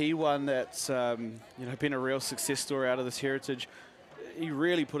isn't he one that's been a real success story out of this heritage? He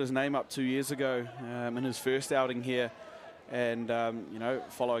really put his name up 2 years ago in his first outing here, and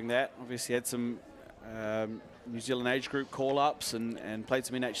following that, obviously had some New Zealand age group call-ups and played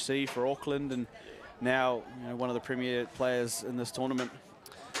some NHC for Auckland, and now one of the premier players in this tournament.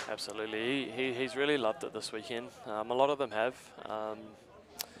 Absolutely, he's really loved it this weekend. A lot of them have.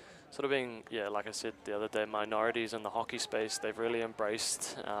 Sort of being, like I said the other day, minorities in the hockey space, they've really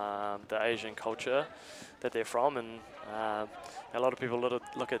embraced the Asian culture that they're from, and a lot of people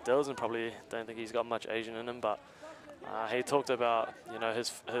look at Dills and probably don't think he's got much Asian in him, but he talked about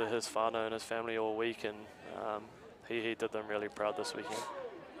his father and his family all week, and he did them really proud this weekend.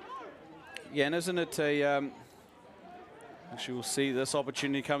 Yeah, and isn't it a... actually, we'll see this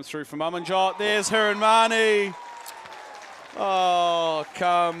opportunity comes through from Amanjot. There's Hiranmani. Oh,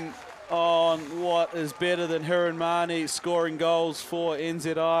 come on. What is better than Hiranmani scoring goals for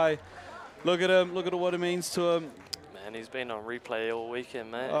NZI? Look at him. Look at what it means to him. Man, he's been on replay all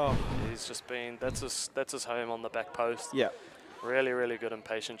weekend, mate. Oh. He's just been, that's his home on the back post. Yeah. Really, really good and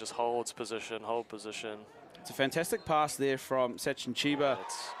patient. Just holds position, hold position. It's a fantastic pass there from Sachin Chiba.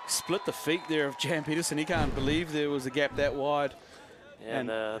 Split the feet there of Jan Peterson. He can't believe there was a gap that wide. Yeah, and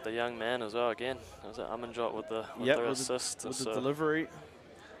the young man as well, again. Was it Amanjot with the assist? With the delivery.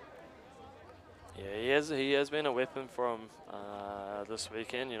 Yeah, he has been a weapon for him this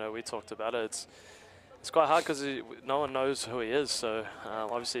weekend. We talked about it. It's quite hard because no one knows who he is. So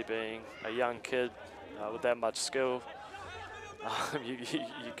obviously being a young kid with that much skill, you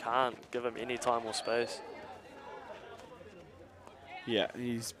can't give him any time or space. Yeah,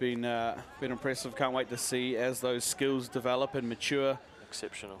 he's been impressive. Can't wait to see as those skills develop and mature.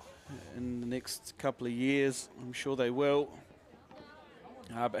 Exceptional. In the next couple of years, I'm sure they will.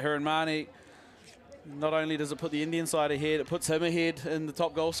 But Hiranmani, not only does it put the Indian side ahead, it puts him ahead in the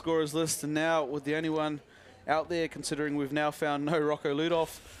top goal scorers list. And now with the only one out there, considering we've now found no Rocco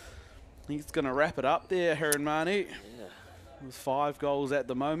Ludoff, I think it's going to wrap it up there, Hiranmani. Yeah. With 5 goals at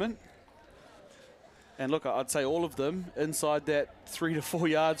the moment. And look, I'd say all of them inside that 3 to 4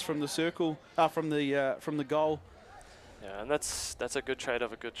 yards from the circle, from the goal. Yeah, and that's a good trait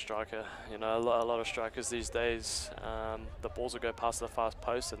of a good striker. A lot of strikers these days, the balls will go past the fast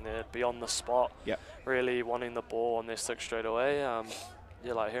post and they're beyond the spot. Yep. Really wanting the ball on their stick straight away.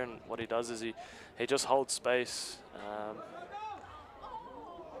 Like hearing what he does is he just holds space.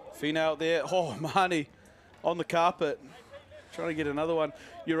 Fina out there. Oh, Mahani on the carpet. Trying to get another one.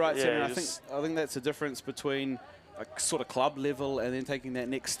 You're right, Sam. I think that's the difference between a sort of club level and then taking that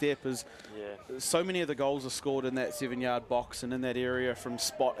next step is so many of the goals are scored in that 7-yard box and in that area from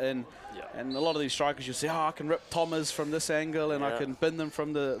spot in. Yep. And a lot of these strikers, you say, oh, I can rip Thomas from this angle and I can bin them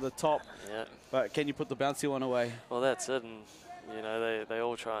from the top. Yep. But can you put the bouncy one away? Well, that's it. And You know, they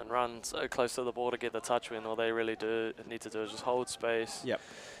all try and run so close to the ball to get the touch when all they really need to do is just hold space. Yep.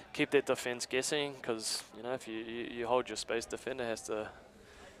 Keep that defense guessing, because, you know, if you hold your space, defender has to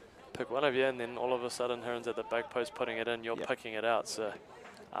pick one of you, and then all of a sudden Heron's at the back post putting it in, you're picking it out. So,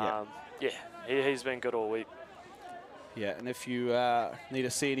 yeah, he's been good all week. Yeah, and if you need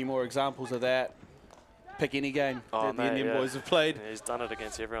to see any more examples of that, pick any game that the Indian boys have played. Yeah, he's done it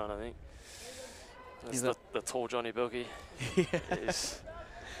against everyone, I think. That's the tall Johnny Bilkey. Yes.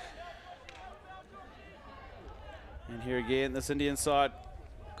 And here again, this Indian side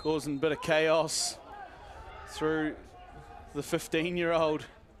causing a bit of chaos through the 15-year-old.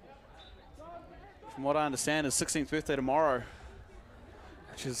 From what I understand, his 16th birthday tomorrow,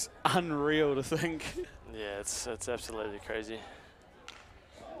 which is unreal to think. Yeah, it's absolutely crazy.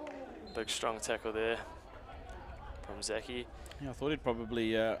 Big strong tackle there from Zaki. Yeah, I thought he'd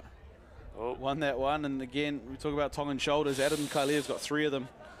probably won that one. And again, we talk about tongue and shoulders. Adam Kailier's got 3 of them.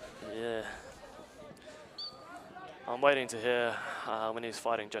 Yeah. I'm waiting to hear when he's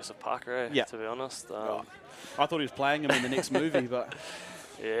fighting Joseph Parker, to be honest. I thought he was playing him in the next movie, but...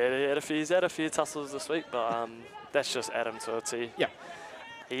 Yeah, he's had a few tussles this week, but that's just Adam to a T. Yeah.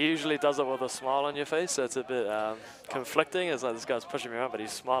 He usually does it with a smile on your face, so it's a bit conflicting. It's like this guy's pushing me around, but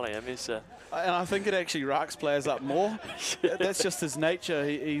he's smiling at me. So. And I think it actually racks players up more. That's just his nature.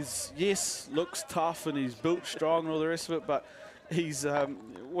 He's, yes, looks tough and he's built strong and all the rest of it, but he's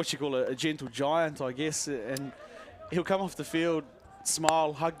what you call a gentle giant, I guess. And he'll come off the field,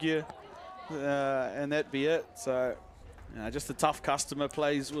 smile, hug you, and that'd be it. So, just a tough customer,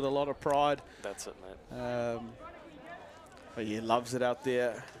 plays with a lot of pride. That's it, mate. But he loves it out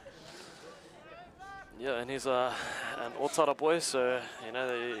there. Yeah, and he's an Otara boy, so, you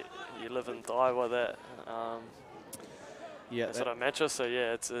know, you live and die by that. Yeah, sort of matches. So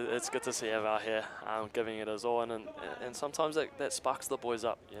yeah, it's good to see him out here giving it his all, and sometimes that sparks the boys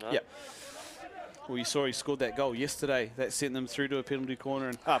up, you know. Yeah. Well, you saw he scored that goal yesterday. That sent them through to a penalty corner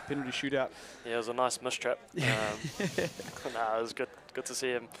and penalty shootout. Yeah, it was a nice mistrap. No, it was good to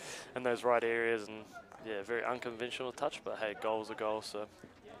see him in those right areas, and yeah, very unconventional touch, but hey, goal's a goal, so.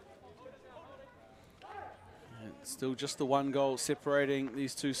 Still just the one goal separating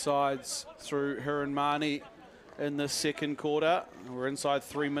these two sides through Hiranmani in the second quarter. We're inside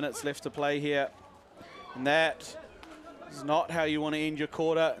 3 minutes left to play here. And that is not how you want to end your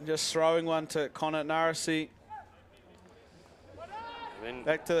quarter. Just throwing one to Connor Narasi.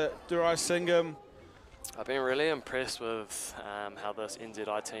 Back to Durai Singham. I've been really impressed with how this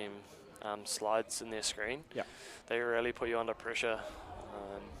NZI team slides in their screen. Yeah. They really put you under pressure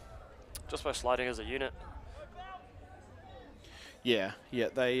just by sliding as a unit. Yeah,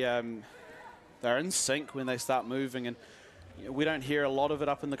 they're in sync when they start moving, and we don't hear a lot of it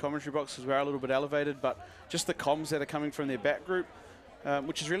up in the commentary box because we're a little bit elevated, but just the comms that are coming from their back group,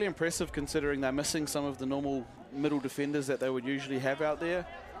 which is really impressive considering they're missing some of the normal middle defenders that they would usually have out there.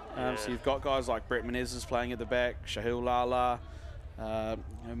 So you've got guys like Brett Menezes playing at the back, Shahil Lala,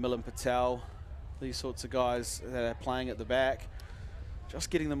 Milan Patel, these sorts of guys that are playing at the back. Just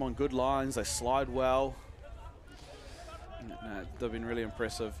getting them on good lines, they slide well. No, they've been really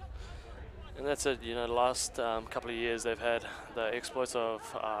impressive. And that's it, you know, the last couple of years they've had the exploits of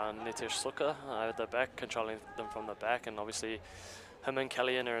Nitesh Suka at the back, controlling them from the back, and obviously him and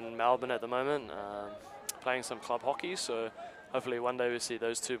Kellyanne are in Melbourne at the moment, playing some club hockey, so hopefully one day we see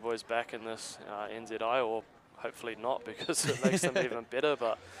those two boys back in this NZI, or hopefully not, because it makes them even better,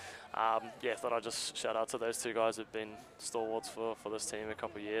 but yeah, thought I'd just shout out to those two guys who've been stalwarts for this team a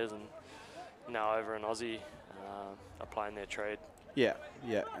couple of years, and now over in Aussie, applying their trade. Yeah,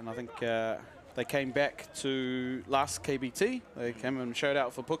 and I think they came back to last KBT. They came and showed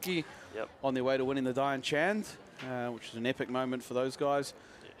out for Pookie on their way to winning the Diane Chand, which is an epic moment for those guys.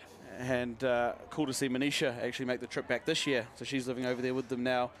 Yeah. And cool to see Manisha actually make the trip back this year. So she's living over there with them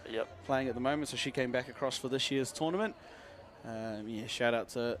now, playing at the moment. So she came back across for this year's tournament. Yeah, shout out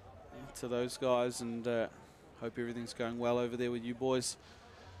to those guys, and hope everything's going well over there with you boys.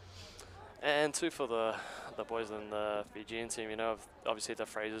 And too for the boys in the Fijian team, you know, obviously the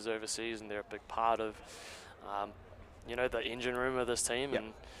Frasers overseas, and they're a big part of, you know, the engine room of this team.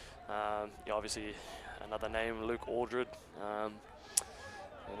 And yeah, obviously another name, Luke Aldred,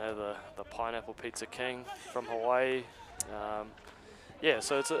 you know, the Pineapple Pizza King from Hawaii. Yeah,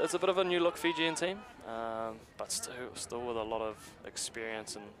 so it's a bit of a new look Fijian team, but still with a lot of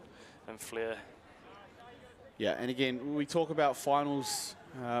experience and flair. Yeah, and again, we talk about finals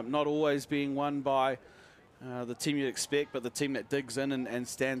not always being won by the team you'd expect, but the team that digs in and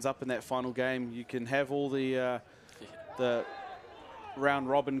stands up in that final game. You can have all the round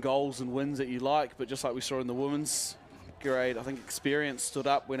robin goals and wins that you like, but just like we saw in the women's grade, I think experience stood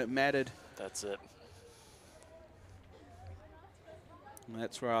up when it mattered. That's it. And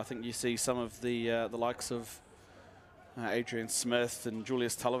that's where I think you see some of the likes of Adrian Smith and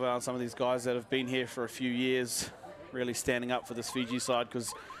Julius Talaval and some of these guys that have been here for a few years really standing up for this Fiji side,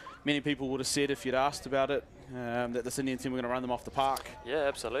 because many people would have said, if you'd asked about it, that this Indian team were going to run them off the park. Yeah,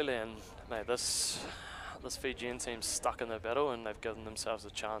 absolutely. And mate, this Fijian team's stuck in their battle, and they've given themselves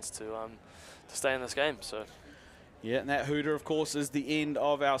a chance to stay in this game. So yeah, and that hooter, of course, is the end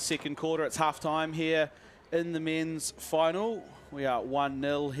of our second quarter. It's half-time here in the men's final. We are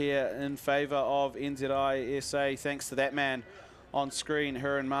 1-0 here in favour of NZI SA, thanks to that man on screen,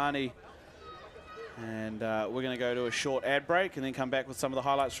 Hiran Mani. And we're going to go to a short ad break and then come back with some of the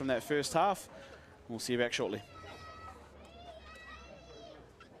highlights from that first half. We'll see you back shortly.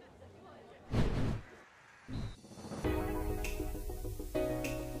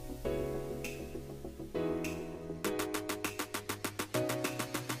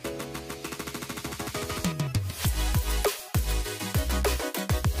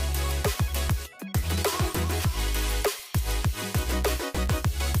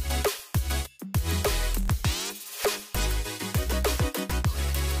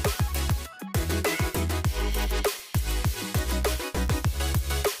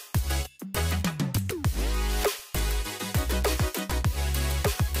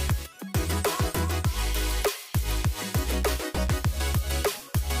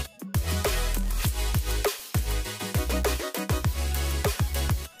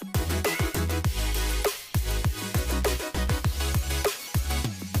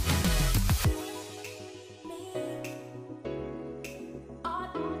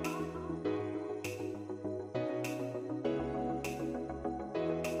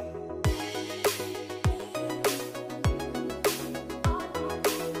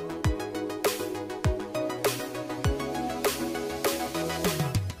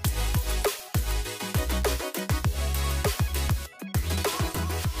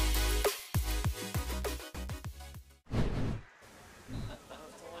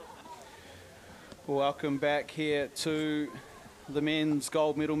 Welcome back here to the men's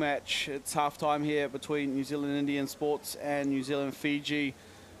gold medal match. It's half-time here between New Zealand Indian Sports and New Zealand Fiji.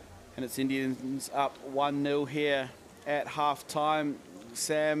 And it's Indians up 1-0 here at half-time.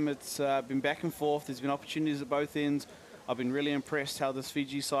 Sam, it's been back and forth. There's been opportunities at both ends. I've been really impressed how this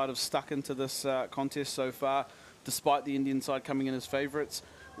Fiji side have stuck into this contest so far, despite the Indian side coming in as favourites.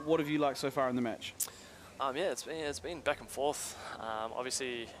 What have you liked so far in the match? Yeah, it's been back and forth.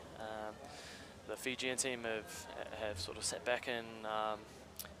 Obviously, the Fijian team have sort of sat back and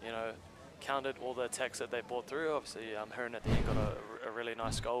you know, countered all the attacks that they brought through. Obviously, Hiran at the end got a really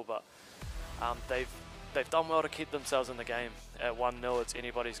nice goal, but they've done well to keep themselves in the game. At 1-0, it's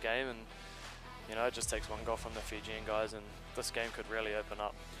anybody's game, and you know, it just takes one goal from the Fijian guys, and this game could really open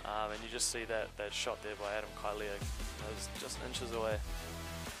up. And you just see that shot there by Adam Kailea. It was just inches away.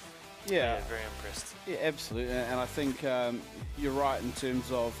 Yeah, very impressed. Yeah, absolutely. And I think you're right in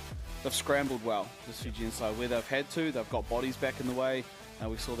terms of they've scrambled well, this Fijian side, where they've had to. They've got bodies back in the way.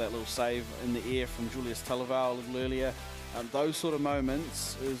 We saw that little save in the air from Julius Talaval a little earlier. Those sort of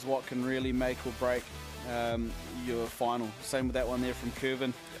moments is what can really make or break your final. Same with that one there from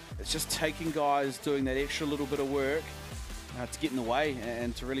Curvin. It's just taking guys doing that extra little bit of work to get in the way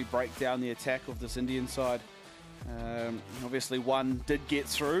and to really break down the attack of this Indian side. Obviously one did get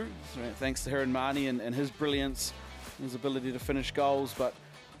through, thanks to Hiran Mani and his brilliance, his ability to finish goals, but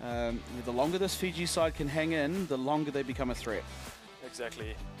the longer this Fiji side can hang in, the longer they become a threat. Exactly,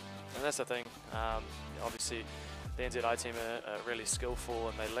 and that's the thing. Obviously, the NZI team are really skillful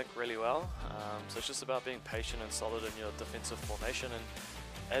and they link really well. So it's just about being patient and solid in your defensive formation.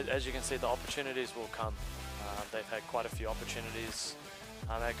 And as you can see, the opportunities will come. They've had quite a few opportunities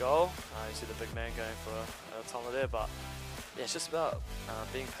at goal. You see the big man going for a tunnel there, but yeah, it's just about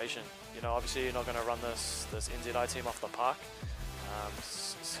being patient. You know, obviously you're not going to run this NZI team off the park.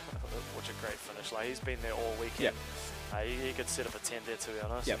 Which a great finish. Like, he's been there all weekend. Yep. He could set up a 10 there, to be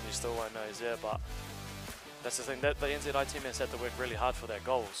honest, yep. And you still won't know he's there. But that's the thing, that the NZI team has had to work really hard for that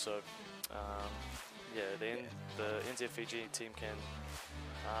goal. So yeah, the NZ Fiji team can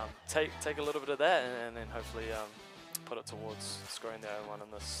take a little bit of that and then hopefully put it towards scoring their own one in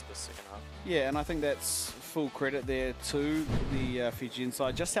this second half. Yeah, and I think that's full credit there to the Fijian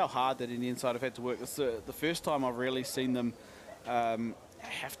side, just how hard that Indian side have had to work. It's the first time I've really seen them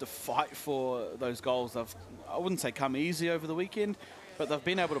have to fight for those goals. I wouldn't say come easy over the weekend, but they've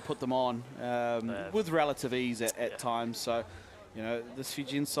been able to put them on with relative ease at times. So, you know, this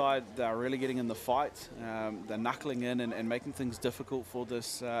Fijian side, they're really getting in the fight. They're knuckling in and making things difficult for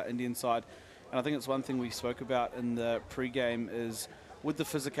this Indian side. And I think it's one thing we spoke about in the pre-game is with the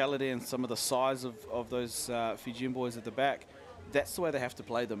physicality and some of the size of those Fijian boys at the back, that's the way they have to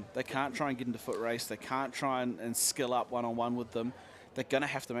play them. They can't try and get into foot race. They can't try and skill up one-on-one with them. They're going to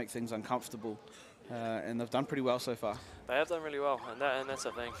have to make things uncomfortable. And they've done pretty well so far. They have done really well, and that's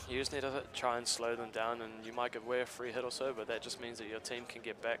the thing. You just need to try and slow them down, and you might give away a free hit or so, but that just means that your team can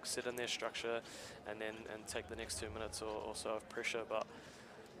get back, sit in their structure, and take the next 2 minutes or so of pressure. But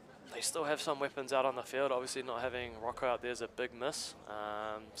they still have some weapons out on the field. Obviously, not having Rocco out there is a big miss.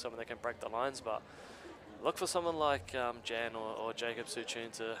 Someone that can break the lines, but look for someone like Jan or Jacob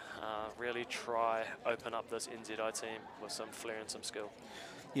Suchun to really try open up this NZI team with some flair and some skill.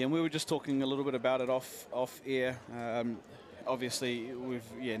 Yeah, and we were just talking a little bit about it off air. Obviously,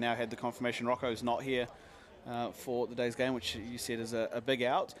 we've now had the confirmation Rocco's not here for the day's game, which you said is a big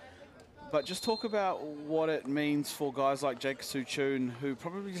out. But just talk about what it means for guys like Jake Suchun, who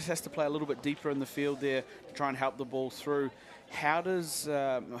probably just has to play a little bit deeper in the field there to try and help the ball through. How do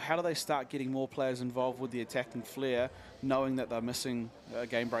they start getting more players involved with the attacking flair, knowing that they're missing a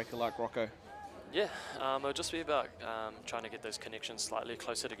game breaker like Rocco? Yeah, it'll just be about trying to get those connections slightly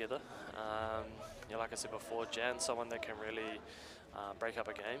closer together. Like I said before, Jan's someone that can really break up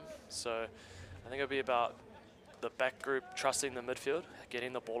a game. So I think it'll be about the back group trusting the midfield,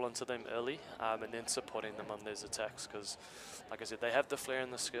 getting the ball into them early, and then supporting them on those attacks. Because, like I said, they have the flair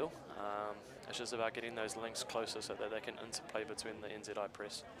and the skill. It's just about getting those links closer so that they can interplay between the NZI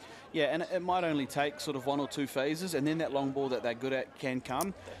press. Yeah, and it might only take sort of 1 or 2 phases, and then that long ball that they're good at can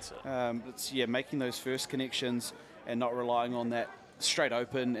come. That's it. It's making those first connections and not relying on that straight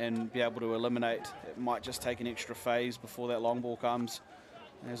open and be able to eliminate. It might just take an extra phase before that long ball comes.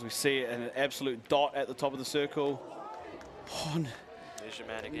 As we see it, an absolute dot at the top of the circle. Oh, there's your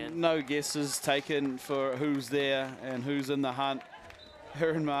man again. No guesses taken for who's there and who's in the hunt.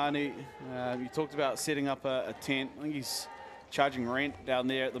 Hiran Mahani, you talked about setting up a tent. I think he's charging rent down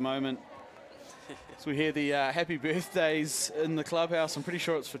there at the moment. So we hear the happy birthdays in the clubhouse. I'm pretty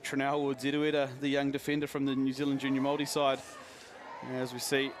sure it's for Trinell Woods-Edueda, the young defender from the New Zealand Junior Māori side. As we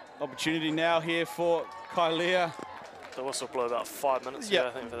see, opportunity now here for Kailea. The whistle blew about 5 minutes ago,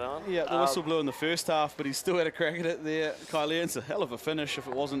 I think, for that one. Yeah, the whistle blew in the first half, but he still had a crack at it there. Kailea, it's a hell of a finish if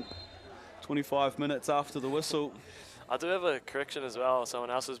it wasn't 25 minutes after the whistle. I do have a correction as well. Someone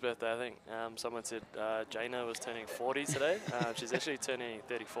else's birthday, I think. Someone said Jaina was turning 40 today. She's actually turning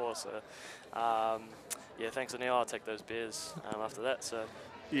 34. So, yeah, thanks, Anil. I'll take those beers after that. So,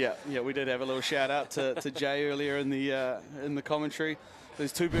 yeah, we did have a little shout out to Jay earlier in the commentary.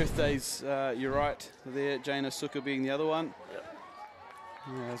 There's 2 birthdays. You're right there. Jaina Suka being the other one.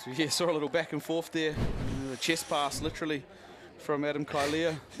 Yep. As we saw a little back and forth there, the chest pass literally from Adam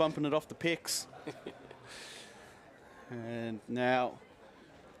Kailea, bumping it off the pecs. And now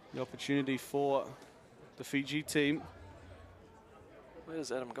the opportunity for the Fiji team. Where's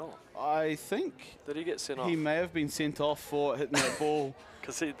Adam gone? I think Did he get sent off? he may have been sent off for hitting that ball.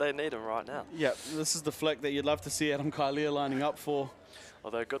 Because they need him right now. Yeah, this is the flick that you'd love to see Adam Kailea lining up for.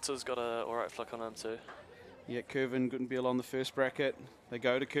 Although Gutsa's got an alright flick on him too. Yeah, Curvin couldn't be on the first bracket. They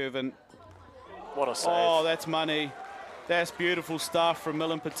go to Curvin. What a save. Oh, that's money. That's beautiful stuff from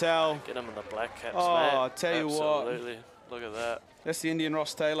Milan Patel. Get him in the black caps, Oh, mate. I tell you what. Absolutely. Look at that. That's the Indian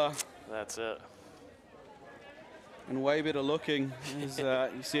Ross Taylor. That's it. And way better looking. As,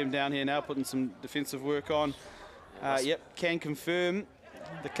 you see him down here now putting some defensive work on. Yep, can confirm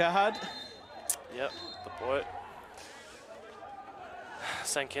the card. Yep, the boy.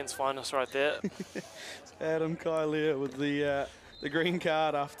 St. Ken's finest right there. Adam Kailea with the green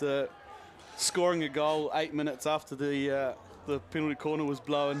card after scoring a goal 8 minutes after the penalty corner was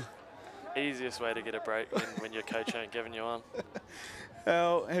blown. Easiest way to get a break when your coach ain't giving you one.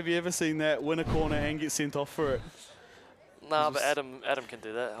 Al, have you ever seen that win a corner and get sent off for it? Nah, but Adam can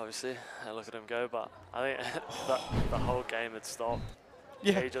do that, obviously. Look at him go, but I think the whole game had stopped.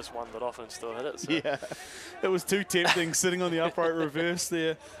 Yeah. He just wandered off and still hit it. So. Yeah, it was too tempting sitting on the upright reverse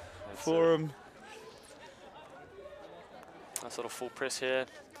there for him. A sort of full press here.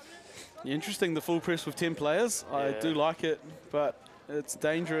 Interesting, the full press with 10 players. Yeah. I do like it, but it's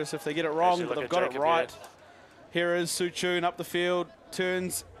dangerous if they get it wrong, but they've got it right. Here is Suchun up the field,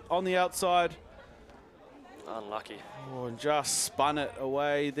 turns on the outside. Unlucky. Oh, and just spun it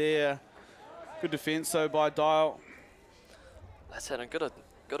away there. Good defence, though, by Dial. That's it, and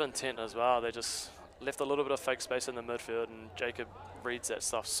good intent as well. They just left a little bit of fake space in the midfield, and Jacob reads that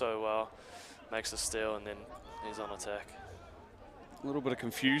stuff so well, makes a steal, and then he's on attack. A little bit of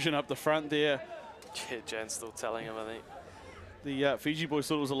confusion up the front there. Yeah, Jan's still telling him, I think. The Fiji boys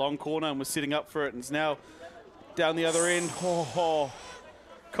thought it was a long corner and was setting up for it, and it's now down the other end. Oh,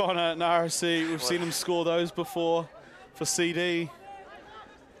 Connor Narasi, we've seen him score those before for CD.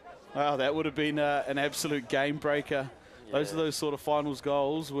 Wow, that would have been an absolute game breaker. Yeah. Those are those sort of finals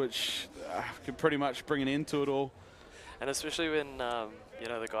goals which can pretty much bring an end to it all. And especially when, you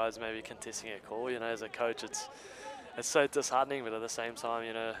know, the guys maybe contesting a call, you know, as a coach, it's so disheartening, but at the same time,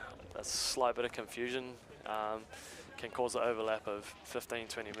 you know, a slight bit of confusion can cause the overlap of 15,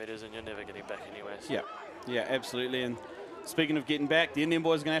 20 metres and you're never getting back anyway. So. Yeah, yeah, absolutely. And speaking of getting back, the Indian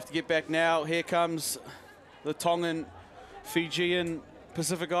boys are going to have to get back now. Here comes the Tongan, Fijian,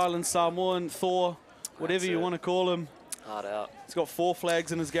 Pacific Island, Samoan, Thor, whatever you want to call him. Hard out. He's got 4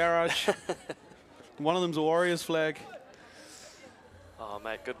 flags in his garage. One of them's a Warriors flag. Oh,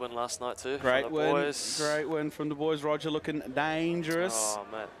 mate, good win last night too. Great from the win. Boys. Great win from the boys. Roger looking dangerous. Oh,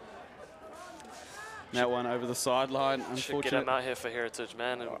 mate. That one over the sideline. Should get him out here for Heritage,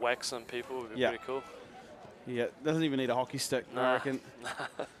 man, and whack some people. Would be pretty cool. Yeah, doesn't even need a hockey stick, I reckon.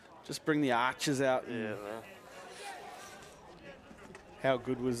 Just bring the archers out. Yeah, man. How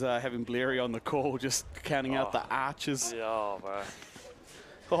good was having Blairy on the call, just counting out the archers. Yeah, bro.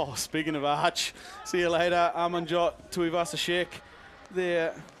 Oh, speaking of arch, see you later, Amanjot Tuivasa-Sheck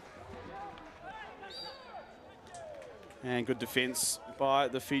there. And good defence by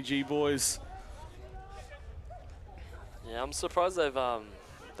the Fiji boys. Yeah, I'm surprised they've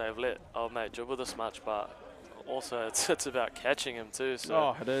let old mate dribble this much, but also it's about catching him too. So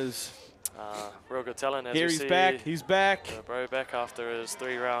oh, it is. Real good talent. As Here we he's see, back. He's back. Bro back after his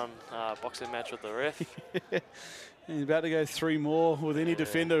 3-round boxing match with the ref. He's about to go 3 more with any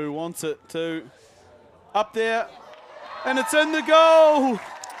defender who wants it too. Up there, and it's in the goal.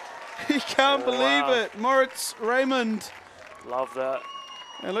 He can't believe it. Moritz Raymond. Love that.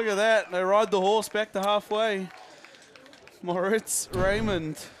 And look at that. They ride the horse back to halfway. Moritz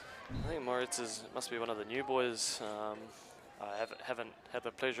Raymond. I think Moritz must be one of the new boys. I haven't had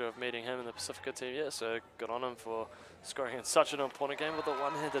the pleasure of meeting him in the Pacifica team yet, so good on him for scoring in such an important game with a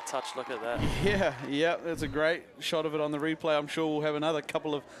one-handed touch. Look at that. Yeah, that's a great shot of it on the replay. I'm sure we'll have another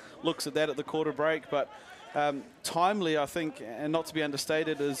couple of looks at that at the quarter break, but timely, I think, and not to be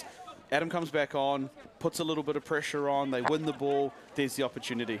understated, is Adam comes back on, puts a little bit of pressure on, they win the ball, there's the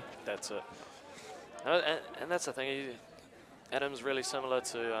opportunity. That's it. And that's the thing. Adam's really similar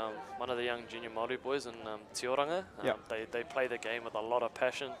to one of the young junior Māori boys in Tioranga. They play the game with a lot of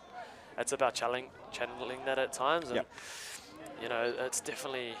passion. It's about channeling that at times, and you know, it's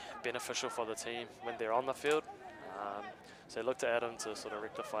definitely beneficial for the team when they're on the field. So look to Adam to sort of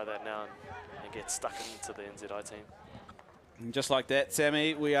rectify that now and get stuck into the NZI team. And just like that,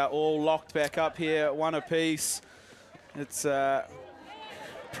 Sammy, we are all locked back up here, 1 apiece. It's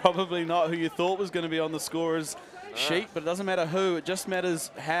probably not who you thought was going to be on the scorers sheet, but it doesn't matter who, it just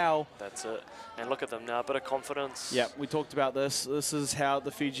matters how. That's it. And look at them now, a bit of confidence. Yeah, we talked about this. This is how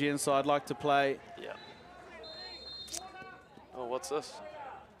the Fijian side like to play. Yeah. Oh, what's this?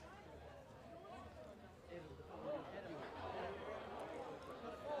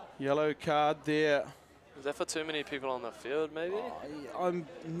 Yellow card there. Is that for too many people on the field, maybe? I'm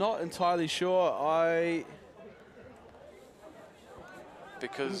not entirely sure.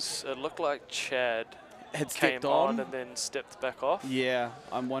 Because it looked like Chad had came stepped on and then stepped back off. Yeah,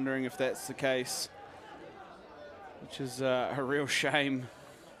 I'm wondering if that's the case, which is a real shame.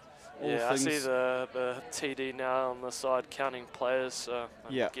 Yeah, I see the TD now on the side counting players, so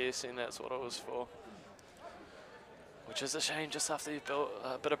I'm guessing that's what it was for. Which is a shame just after you've built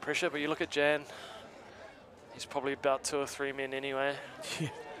a bit of pressure, but you look at Jan, he's probably about 2 or 3 men anyway. Yeah.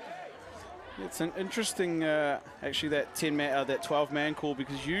 It's an interesting, actually, that 12-man call,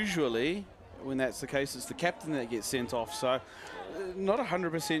 because usually when that's the case, it's the captain that gets sent off. So not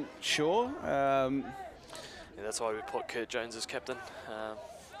 100% sure. Yeah, that's why we put Kurt Jones as captain.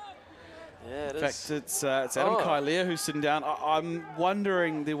 Yeah, it is. In fact, it's Adam Kailea who's sitting down. I'm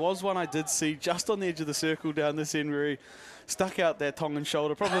wondering, there was one I did see just on the edge of the circle down this end where he stuck out that Tongan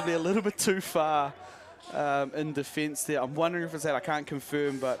shoulder, probably a little bit too far in defence there. I'm wondering if it's that. I can't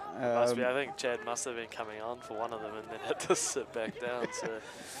confirm, but... must be. I think Chad must have been coming on for one of them and then had to sit back down. So,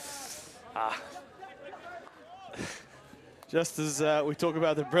 Just as we talk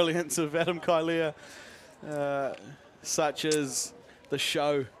about the brilliance of Adam Kailea, such as the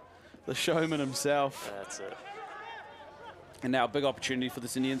showman himself. That's it. And now a big opportunity for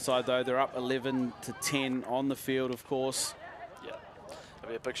this Indian side, though. They're up 11-10 on the field, of course. Yeah, it'll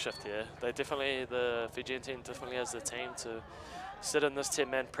be a big shift here. The Fijian team definitely has the team to sit in this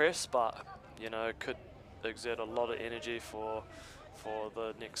 10-man press, but, you know, could exert a lot of energy for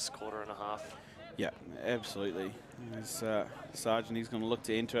the next quarter and a half. Yeah, absolutely. There's Sargent, he's going to look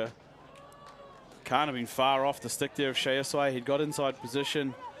to enter. can't have been far off the stick there of Shayasai. He'd got inside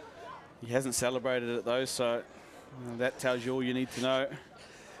position. He hasn't celebrated it though, so that tells you all you need to know.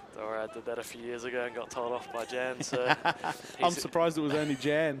 I did that a few years ago and got told off by Jan. So I'm surprised it was only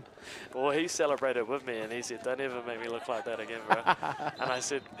Jan. Well, he celebrated with me and he said, "Don't ever make me look like that again, bro." And he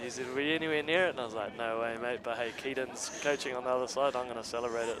said, "Were you anywhere near it?" And I was like, "No way, mate. But hey, Keaton's coaching on the other side. I'm going to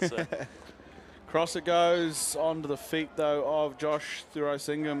celebrate it." So. Cross it goes onto the feet though of Josh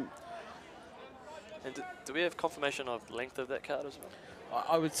Thurosingham. And do we have confirmation of length of that card as well?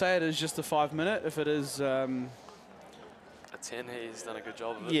 I would say it is just a 5-minute. If it is a 10, he's done a good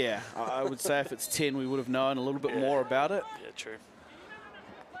job of it. Yeah, I would say if it's 10, we would have known a little bit more about it. Yeah, true.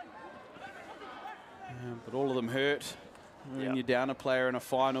 But all of them hurt when you're down a player in a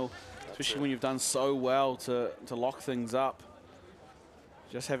final, especially when you've done so well to lock things up.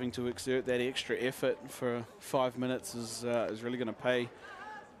 Just having to exert that extra effort for 5 minutes is really going to pay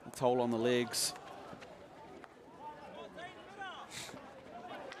a toll on the legs.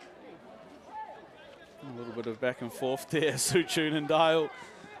 A little bit of back and forth there, Suchun and Dial.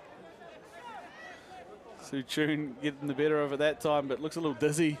 Suchun getting the better of it that time, but looks a little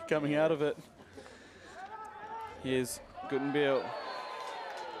dizzy coming out of it. Here's Gutenberg.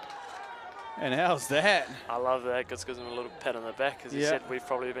 And how's that? I love that. Just gives him a little pat on the back, because he said we've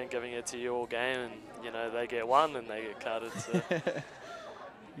probably been giving it to you all game, and you know they get one and they get carded. So.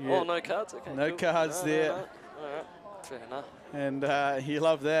 Oh, no cards. Okay, no cool. cards there. No. All right, fair enough. And you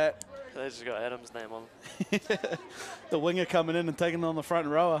love that. They just got Adam's name on them. The winger coming in and taking on the front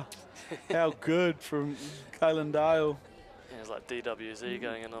rower. How good from Kalen Dial. Yeah, it's like DWZ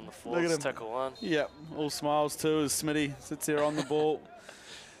going in on the Look at fourth, him. tackle one. Yep, all smiles too as Smitty sits there on the ball.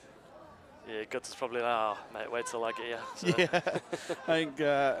 Yeah, Guts is probably like, "Oh, mate, wait till I get you." So. Yeah, I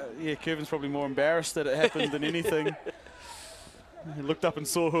think, Kevin's probably more embarrassed that it happened than anything. He looked up and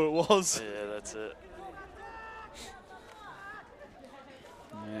saw who it was. Yeah, that's it.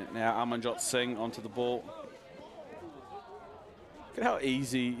 Yeah, now Amanjot Singh onto the ball. Look at how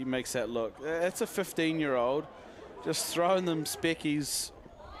easy he makes that look. That's a 15-year-old just throwing them speckies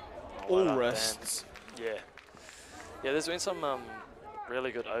all wrists. Yeah. Yeah, there's been some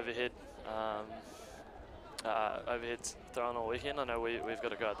really good overheads thrown all weekend. I know we've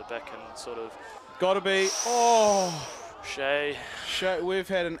got to go at the back and sort of... Got to be. Oh! Shay. We've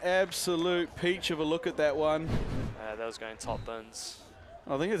had an absolute peach of a look at that one. That was going top bins.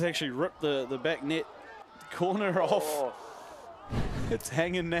 I think it's actually ripped the back net corner off. Oh. It's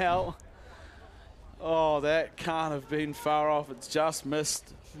hanging now. Oh, that can't have been far off. It's just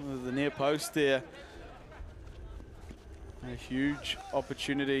missed the near post there. A huge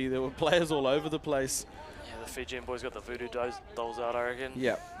opportunity. There were players all over the place. Yeah, the Fijian boys got the voodoo dolls out, I reckon.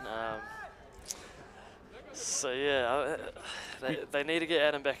 Yeah. So yeah, they need to get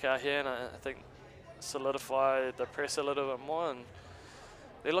Adam back out here, and I think solidify the press a little bit more. And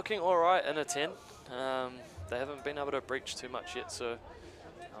they're looking all right in a 10. They haven't been able to breach too much yet, so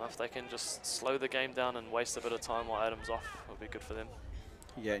if they can just slow the game down and waste a bit of time while Adam's off, it'll be good for them.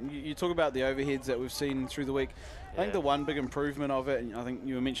 Yeah, and you talk about the overheads that we've seen through the week. I think the one big improvement of it, and I think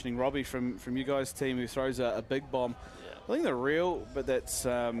you were mentioning Robbie from you guys' team who throws a big bomb. Yeah. I think the real, but that's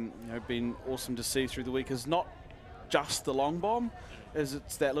been awesome to see through the week, is not just the long bomb, is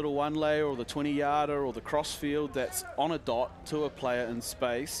it's that little one layer or the 20-yarder or the crossfield that's on a dot to a player in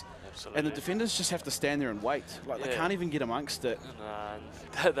space. Absolutely. And the defenders just have to stand there and wait. Like they can't even get amongst it.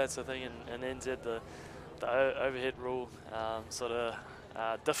 That's the thing. In NZ, the overhead rule sort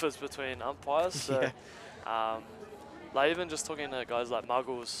of differs between umpires. So, like even just talking to guys like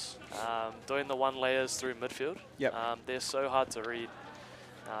Muggles, doing the one layers through midfield. Yep. They're so hard to read,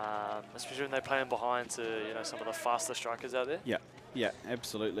 especially when they're playing behind to some of the faster strikers out there. Yeah,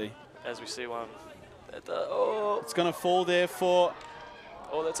 absolutely. As we see one. It's going to fall there for...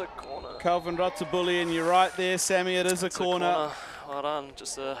 Oh, that's a corner. Calvin Ratsabuli, and you're right there, Sammy, it is a corner. Well done,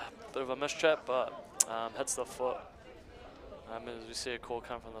 just a bit of a mistrap, but hits the foot. As we see a call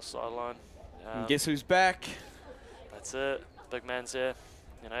come from the sideline. And guess who's back? That's it, big man's here.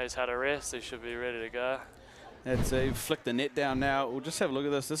 He's had a rest, he should be ready to go. That's he flicked the net down now. We'll just have a look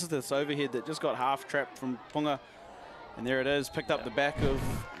at this. This is this overhead that just got half trapped from Punga. And there it is, picked up the back of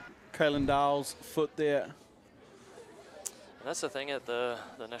Kalen Dahl's foot there. And that's the thing at the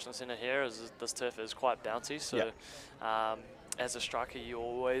National Centre here, is this turf is quite bouncy. So as a striker, you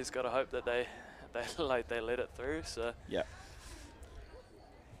always got to hope that they let it through. So yeah.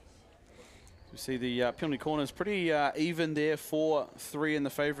 You see the penalty corner is pretty even there, 4-3 in the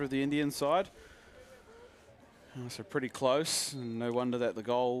favour of the Indian side. So pretty close, and no wonder that the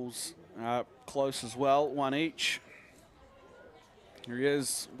goals are close as well, one each. Here he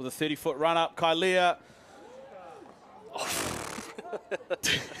is with a 30-foot run up. Kailea.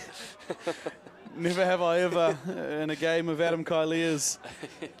 Never have I ever in a game of Adam Kailea's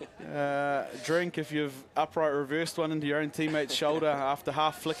drink if you've upright reversed one into your own teammate's shoulder after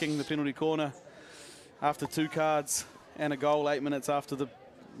half flicking the penalty corner after 2 cards and a goal 8 minutes after the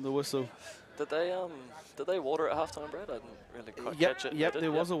whistle. Did they water at halftime, Brad? I didn't really quite catch it. Yep,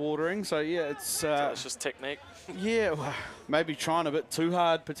 there was a watering. So yeah, it's just technique. Yeah, well, maybe trying a bit too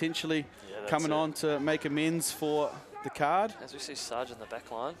hard potentially, coming on to make amends for the card. As we see Sarge in the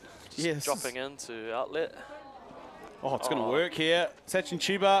back line, yes, dropping into outlet. Oh, it's going to work here. Sachin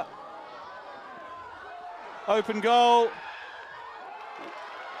Chiba. Open goal.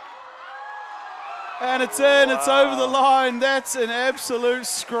 And it's in, it's over the line. That's an absolute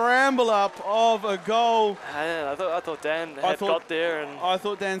scramble up of a goal. Man, I thought Dan had got there. And I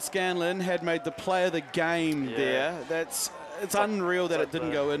thought Dan Scanlon had made the play of the game there. It's unreal that it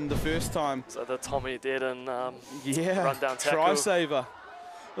didn't go in the first time. So the Tommy Dearden run down tackle. Try saver.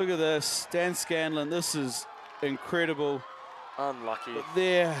 Look at this, Dan Scanlon. This is incredible. Unlucky. But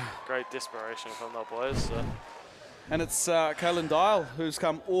there. Great desperation from the boys. So. And it's Kalen Dial who's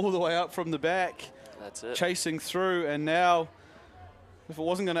come all the way up from the back. That's it. Chasing through, and now, if it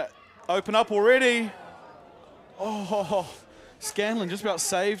wasn't going to open up already, Scanlon just about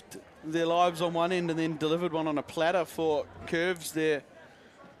saved their lives on one end and then delivered one on a platter for curves there.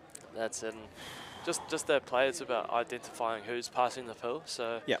 That's it. And just that play, it's about identifying who's passing the pill.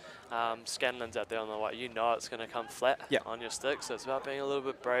 So Scanlon's out there on the way. You know it's going to come flat on your stick, so it's about being a little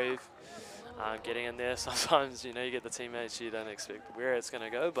bit brave. Getting in there. Sometimes, you know, you get the teammates you don't expect where it's going to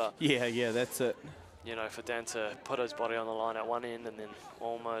go, but yeah, that's it. You know, for Dan to put his body on the line at one end and then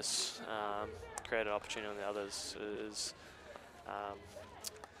almost create an opportunity on the others is,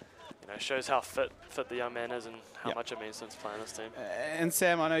 you know, shows how fit the young man is and how much it means since playing this team. And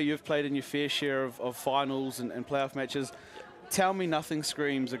Sam, I know you've played in your fair share of finals and playoff matches. Tell me nothing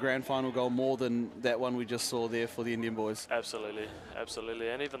screams a grand final goal more than that one we just saw there for the Indian boys. Absolutely, absolutely.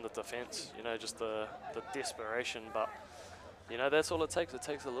 And even the defence, you know, just the desperation. But, you know, that's all it takes. It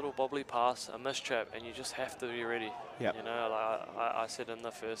takes a little bobbly pass, a mistrap, and you just have to be ready. Yep. You know, like I said in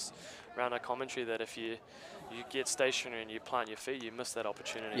the first round of commentary that if you get stationary and you plant your feet, you miss that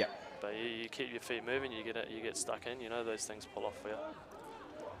opportunity. Yep. But you keep your feet moving, you get stuck in. You know, those things pull off for you.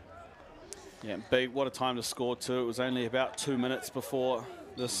 Yeah, big. What a time to score too. It was only about 2 minutes before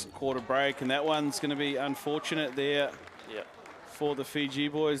this quarter break, and that one's going to be unfortunate there for the Fiji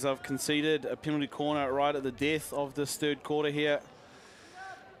boys. They've conceded a penalty corner right at the death of this third quarter here.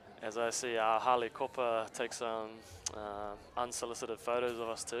 As I see, Harley Copper takes some unsolicited photos of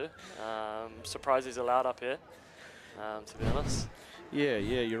us too. Surprised he's allowed up here, to be honest. Yeah,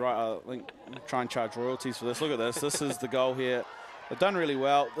 you're right. I think I'll try and charge royalties for this. Look at this. This is the goal here. They've done really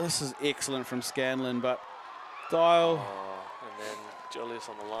well. This is excellent from Scanlon, but Dial. And then Julius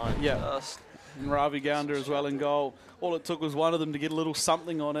on the line. Yeah. And Ravi Gounder as well in goal. All it took was one of them to get a little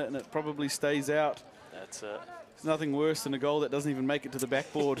something on it, and it probably stays out. That's it. There's nothing worse than a goal that doesn't even make it to the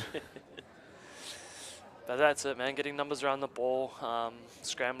backboard. But that's it, man. Getting numbers around the ball,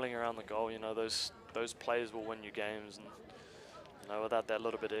 scrambling around the goal. You know, those plays will win you games, and you know, without that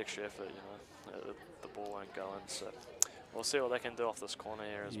little bit of extra effort, you know, the ball won't go in. So. We'll see what they can do off this corner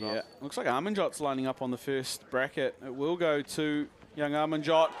here as well. Yeah, looks like Armanjot's lining up on the first bracket. It will go to young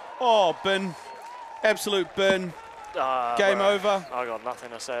Armanjot. Oh, bin. Absolute bin. Game over. I got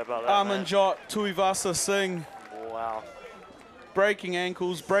nothing to say about that, Armanjot, Tuivasa Singh. Wow. Breaking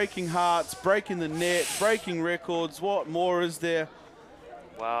ankles, breaking hearts, breaking the net, breaking records. What more is there?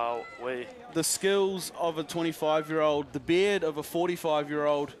 Wow. The skills of a 25-year-old, the beard of a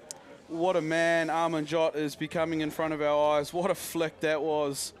 45-year-old. What a man Armanjot is becoming in front of our eyes. What a flick that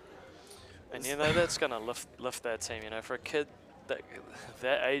was. And, you know, that's going to lift that team. You know, for a kid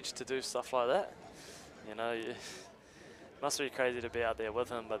that age to do stuff like that, you know, it must be crazy to be out there with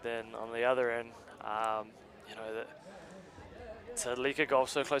him. But then on the other end, you know, to leak a goal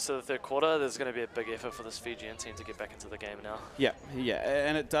so close to the third quarter, there's going to be a big effort for this Fijian team to get back into the game now. Yeah,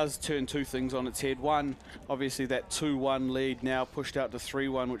 and it does turn two things on its head. One, obviously that 2-1 lead now pushed out to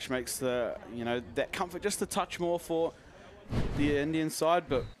 3-1, which makes the, you know, that comfort just a touch more for the Indian side,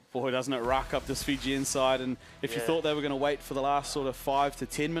 but boy, doesn't it rack up this Fijian side. And if you thought they were going to wait for the last sort of 5 to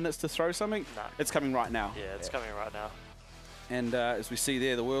 10 minutes to throw something, it's coming right now. Yeah, it's coming right now. And as we see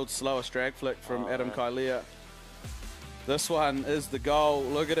there, the world's slowest drag flick from Adam Kailea. This one is the goal.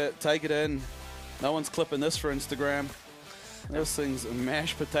 Look at it. Take it in. No one's clipping this for Instagram. This thing's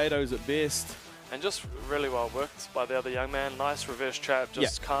mashed potatoes at best. And just really well worked by the other young man. Nice reverse trap,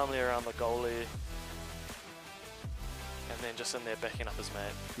 just calmly around the goalie. And then just in there backing up his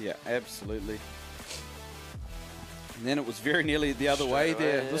mate. Yeah, absolutely. And then it was very nearly the other way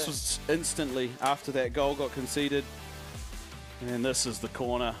there. This was instantly after that goal got conceded. And this is the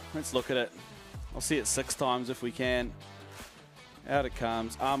corner. Let's look at it. I'll see it 6 times if we can. Out it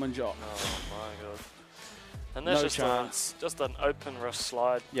comes. Armanjot. Oh my god. And that's No just chance. just an open wrist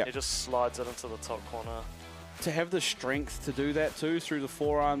slide. Yep. He just slides it into the top corner. To have the strength to do that too through the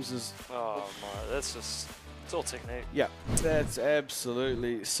forearms is... Oh my, that's just, it's all technique. Yeah, that's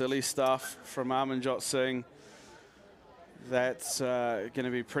absolutely silly stuff from Armanjot Singh. That's going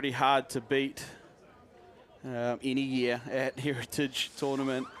to be pretty hard to beat any year at Heritage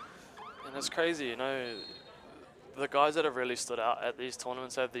Tournament. And it's crazy, you know, the guys that have really stood out at these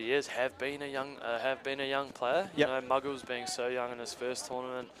tournaments over the years have been a young player. Yep. You know, Muggles being so young in his first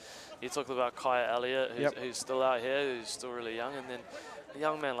tournament. You talked about Kaya Elliott, who's still out here, who's still really young, and then a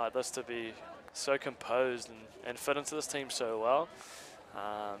young man like this to be so composed and fit into this team so well.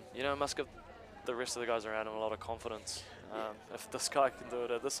 You know, it must give the rest of the guys around him a lot of confidence. If this guy can do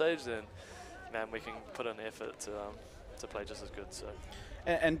it at this age, then man, we can put in effort to play just as good. So.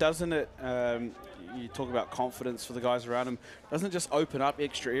 And doesn't it, you talk about confidence for the guys around him, doesn't it just open up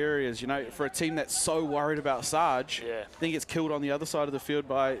extra areas, you know, for a team that's so worried about Sarge, then he gets killed on the other side of the field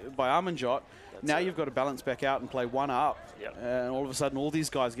by Armanjot. Now you've got to balance back out and play one up. And all of a sudden all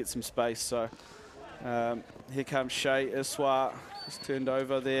these guys get some space. So here comes Shea Iswa, just turned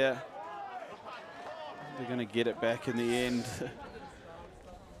over there. They're going to get it back in the end.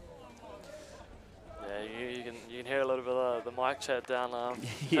 You can hear a little bit of the mic chat down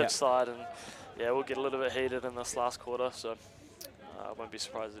pitch side, and we'll get a little bit heated in this last quarter, so I won't be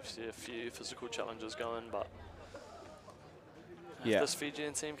surprised if you see a few physical challenges going, but if this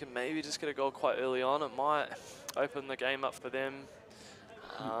Fijian team can maybe just get a goal quite early on, it might open the game up for them,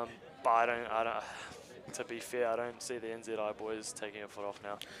 but I don't. To be fair, I don't see the NZI boys taking a foot off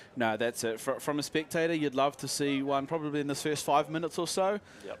now. No, that's it. From a spectator, you'd love to see one probably in this first 5 minutes or so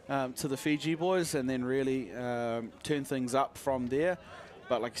to the Fiji boys, and then really turn things up from there.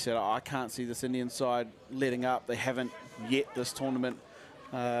 But like I said, I can't see this Indian side letting up. They haven't yet this tournament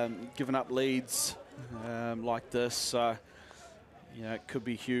given up leads like this. So, you know, it could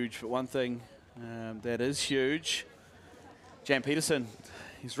be huge. But one thing that is huge, Jan Peterson,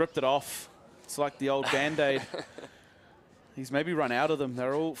 he's ripped it off. It's like the old Band-Aid. He's maybe run out of them.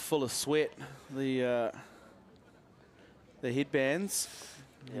 They're all full of sweat. The headbands.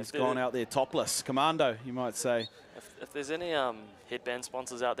 He's gone out there topless. Commando, you might say. If there's any headband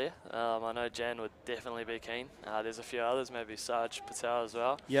sponsors out there, I know Jan would definitely be keen. There's a few others, maybe Sarge Patel as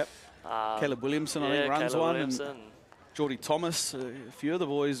well. Yep. Caleb Williamson, I think, runs one. And Geordie Thomas, a few of the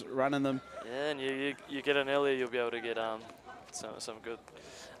boys running them. Yeah, and you get in earlier, you'll be able to get some good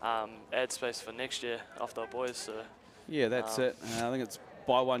ad space for next year off the boys. So yeah, that's it. I think it's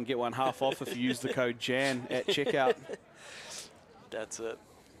buy one get one half off if you use the code JAN at checkout. That's it.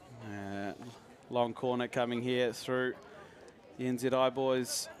 Long corner coming here through the NZI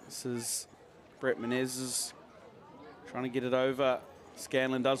boys. This is Brett Menezes trying to get it over.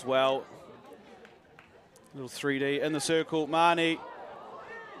 Scanlon does well. Little 3D in the circle. Marnie.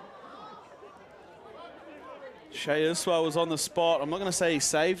 Shea Iswa was on the spot. I'm not going to say he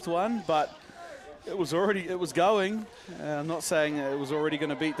saved one, but it was going. I'm not saying it was already going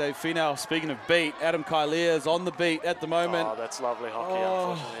to beat Dave Finau. Speaking of beat, Adam Kailea is on the beat at the moment. Oh, that's lovely hockey,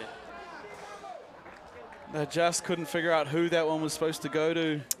 unfortunately. They just couldn't figure out who that one was supposed to go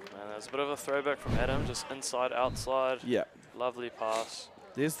to. Man, there's a bit of a throwback from Adam, just inside, outside. Yeah. Lovely pass.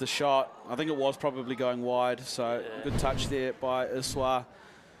 There's the shot. I think it was probably going wide, so good touch there by Iswa.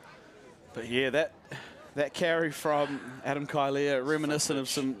 But yeah, that carry from Adam Kailea, reminiscent of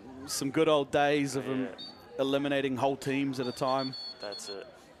some good old days of him eliminating whole teams at a time. That's it.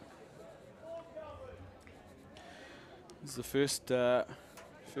 This is the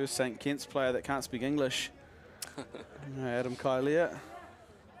first St. Kitts player that can't speak English. Adam Kailea.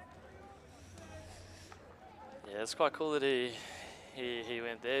 Yeah, it's quite cool that he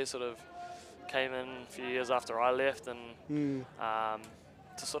went there. He sort of came in a few years after I left, and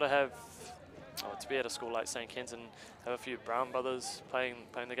to sort of have to be at a school like St. Kitts and have a few Brown brothers playing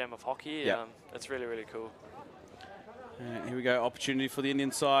the game of hockey. It's really, really cool. Here we go, opportunity for the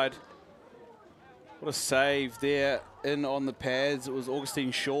Indian side. What a save there in on the pads. It was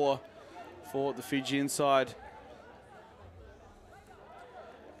Augustine Shaw for the Fijian side.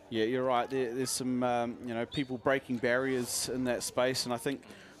 Yeah, you're right. There's some people breaking barriers in that space, and I think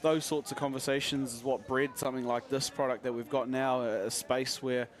those sorts of conversations is what bred something like this product that we've got now, a space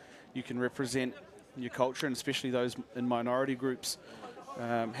where you can represent your culture, and especially those in minority groups,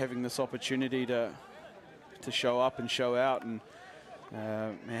 having this opportunity to to show up and show out. And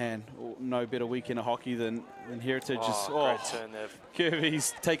man, no better weekend of hockey than Heritage. Great turn there.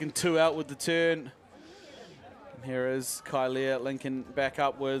 Kirby's taken 2 out with the turn. And here is Kylea linking back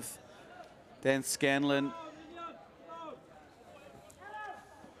up with Dan Scanlon.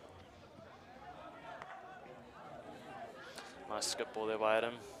 Nice skip ball there by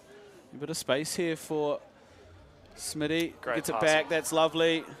Adam. A bit of space here for Smitty. Great Gets it passing. back. That's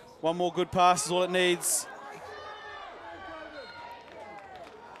lovely. One more good pass is all it needs.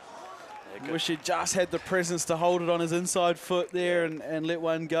 Yeah, good. Wish he just had the presence to hold it on his inside foot there and let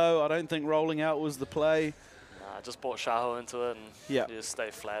one go. I don't think rolling out was the play. Just brought Shaho into it and Yeah. you just stay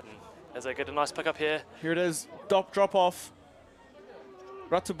flat. And as they get a nice pick up here. Here it is. Drop off.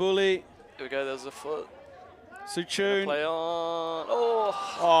 Ratabuli. Here we go. There's a foot. Suchun. Play on.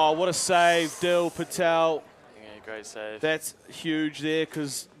 Oh. Oh, what a save. Dill Patel. Yeah, great save. That's huge there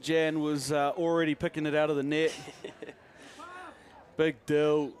because Jan was already picking it out of the net. Big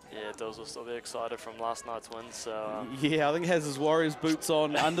Dill. Yeah, Dills will still be excited from last night's win. So Yeah, I think he has his Warriors boots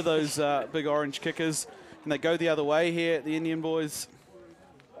on under those big orange kickers. And they go the other way here, the Indian boys.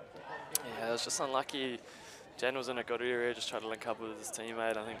 yeah, it was just unlucky. Jan was in a good area, just tried to link up with his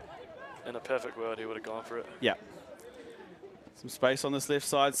teammate. I think in a perfect world, he would have gone for it. Yeah. Some space on this left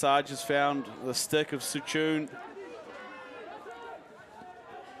side. Sarge has found the stick of Suchun.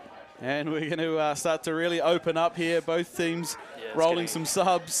 And we're going to start to really open up here. Both teams Yeah, rolling some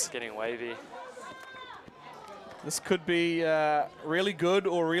subs. Getting wavy. This could be really good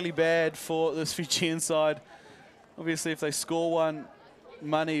or really bad for this Fijian side. Obviously, if they score one,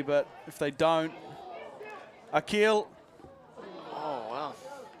 money, but if they don't, Akil Oh, wow.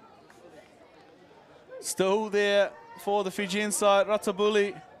 still there for the Fijian side.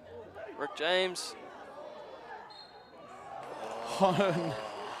 Ratabuli. Rick James.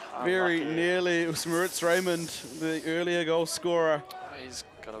 Very Unlucky. nearly. It was Moritz Raymond, the earlier goal scorer. He's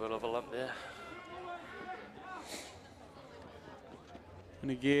got a bit of a lump there. And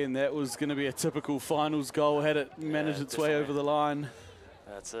again, that was going to be a typical finals goal had it managed its way definitely. over the line.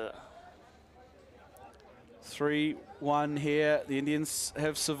 That's it. 3-1 here. The Indians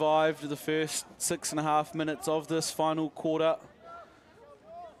have survived the first 6.5 minutes of this final quarter.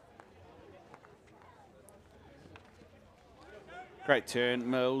 Great turn,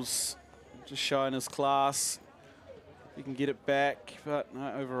 Mills. Just showing his class. He can get it back, but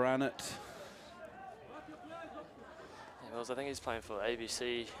no, overrun it. Yeah, Mills, I think he's playing for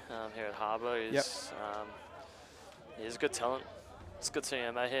ABC here at Harbour. He's, he's a good talent. It's good seeing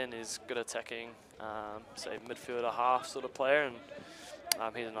him out here, and he's good attacking, say midfielder half sort of player,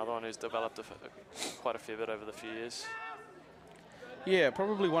 and he's another one who's developed quite a fair bit over the few years. Yeah,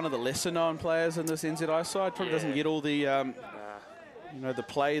 probably one of the lesser known players in this NZI side. Probably doesn't get all the you know, the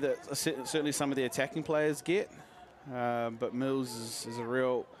play that certainly some of the attacking players get. But Mills is a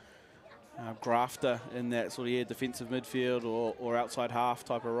real grafter in that sort of defensive midfield or outside half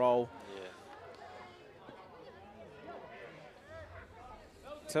type of role. Yeah.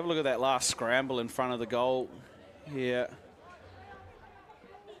 Let's have a look at that last scramble in front of the goal here.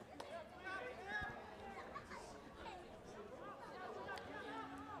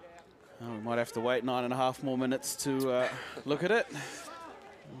 Oh, we might have to wait 9.5 more minutes to look at it.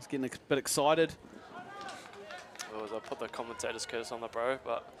 I was getting a bit excited. Well, I put the commentator's curse on the bro,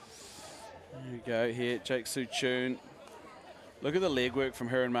 but There we go here, Jake Suchun. Look at the leg work from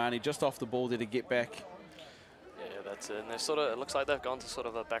her and Marnie just off the ball there to get back. yeah, that's it. And they sort of, it looks like they've gone to sort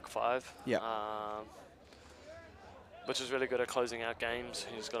of a back five. Yeah. Which is really good at closing out games.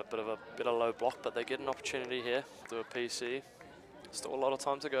 He's got a bit of low block, but they get an opportunity here to do a PC. Still a lot of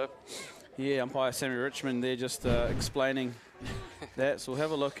time to go. Yeah, umpire Sammy Richmond there just explaining that. So we'll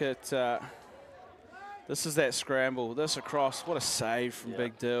have a look at, this is that scramble. This across, what a save from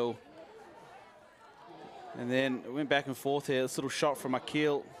Big Dill. And then it went back and forth here. This little shot from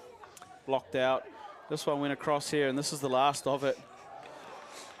Akil, blocked out. This one went across here, and this is the last of it.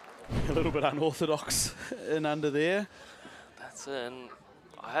 A little bit unorthodox in under there. That's it. And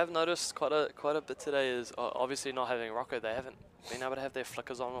I have noticed quite a bit today is obviously not having Rocco. They haven't been able to have their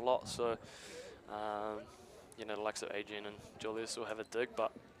flickers on a lot. So, you know, the likes of Adrian and Julius will have a dig.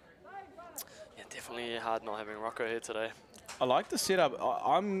 But, yeah, definitely hard not having Rocco here today. I like the setup.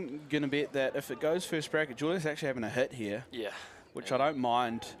 I'm going to bet that if it goes first bracket, Julius actually having a hit here. Yeah. Which I don't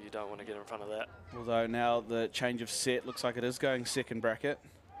mind. You don't want to get in front of that. Although now the change of set looks like it is going second bracket.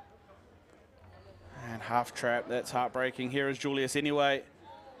 And half trap, that's heartbreaking. Here is Julius anyway.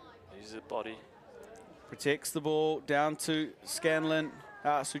 Use his body. Protects the ball down to Scanlon,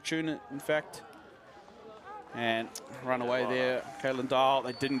 Suchun in fact. And run away there, Caitlin Dahl,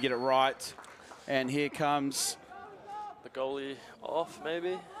 they didn't get it right. And here comes the goalie off,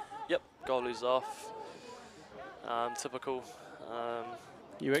 maybe. Yep, goalie's off. Typical.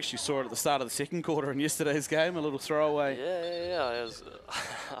 You actually saw it at the start of the second quarter in yesterday's game, a little throwaway. Yeah. I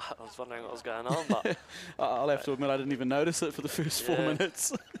was wondering what was going on, but I'll have to admit I didn't even notice it for the first 4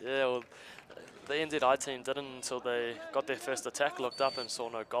 minutes. Yeah, well, the NZI team didn't until they got their first attack, looked up and saw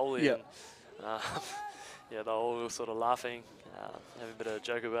no goalie. Yeah. And, yeah, they're all sort of laughing, having a bit of a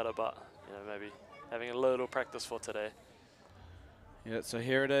joke about it, but maybe having a little practice for today. Yeah, so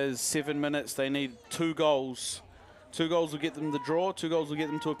here it is, 7 minutes. They need 2 goals. 2 goals will get them the draw. 2 goals will get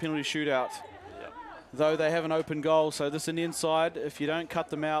them to a penalty shootout. Yep. Though they have an open goal, so this Indian side, if you don't cut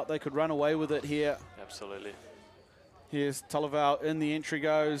them out, they could run away with it here. Absolutely. Here's Talaval, in the entry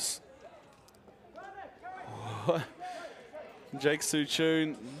goes. Jake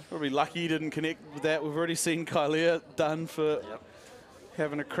Suchun, probably lucky he didn't connect with that. We've already seen Kylea done for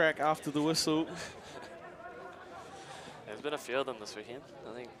having a crack after the whistle. There's been a few of them this weekend.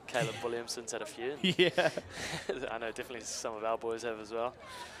 I think Caleb Williamson's had a few. Yeah. I know definitely some of our boys have as well.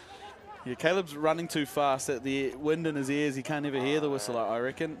 Yeah, Caleb's running too fast. At the wind in his ears, he can't ever hear the whistle, I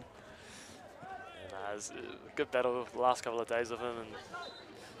reckon. Yeah, it's a good battle the last couple of days of him, and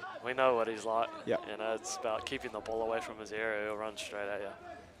we know what he's like. Yep. It's about keeping the ball away from his area. He'll run straight at you.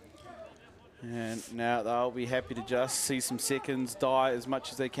 And now they'll be happy to just see some seconds die as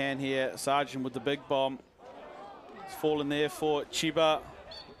much as they can here. Sargent with the big bomb. It's fallen there for Chiba.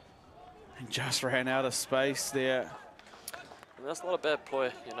 And just ran out of space there. And that's not a bad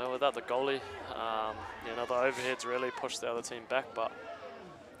ploy, without the goalie. The overheads really push the other team back, but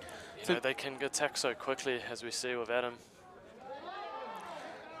they can attack so quickly, as we see with Adam.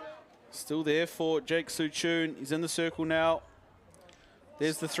 Still there for Jake Suchun. He's in the circle now.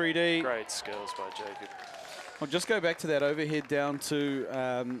 There's the 3D. Great skills by Jacob. I'll just go back to that overhead down to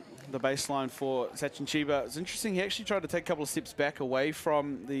the baseline for Sachin Chiba. It's interesting, he actually tried to take a couple of steps back away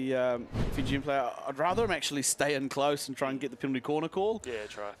from the Fijian player. I'd rather him actually stay in close and try and get the penalty corner call. Yeah,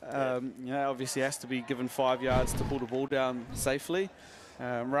 try. Obviously has to be given 5 yards to pull the ball down safely.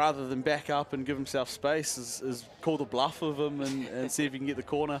 Rather than back up and give himself space, is call the bluff of him and see if he can get the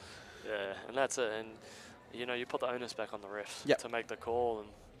corner. Yeah, and that's it. And, you put the onus back on the refs Yep. to make the call. And,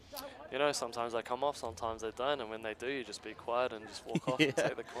 sometimes they come off, sometimes they don't. And when they do, you just be quiet and just walk off and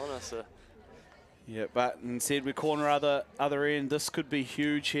take the corner. So. Yeah, but instead we corner other end. This could be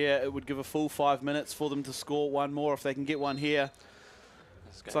huge here. It would give a full 5 minutes for them to score one more if they can get one here.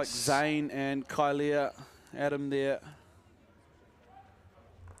 It's like Zane and Kylea, Adam there.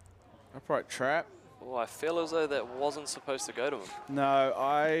 Upright trap. Oh, I feel as though that wasn't supposed to go to him. No,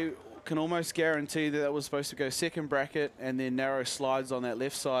 I can almost guarantee that was supposed to go second bracket and then narrow slides on that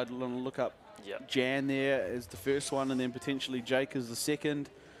left side. Look up Jan there as the first one and then potentially Jake as the second.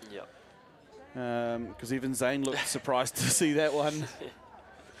 Yep. Because even Zane looked surprised to see that one.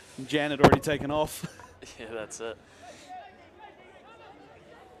 Jan had already taken off. Yeah, that's it.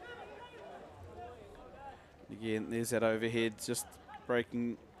 Again, there's that overhead, just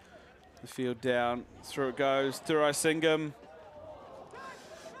breaking the field down. Through it goes. Thurai Singham.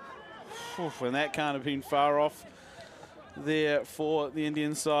 And that can't have been far off there for the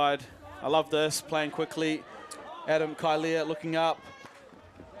Indian side. I love this, playing quickly. Adam Kylea looking up.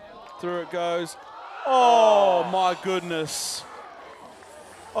 Through it goes. Oh, my goodness.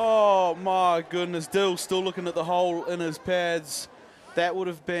 Oh, my goodness. Dill still looking at the hole in his pads. That would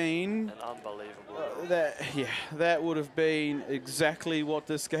have been... An unbelievable. That would have been exactly what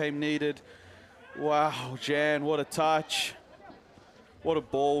this game needed. Wow, Jan, what a touch. What a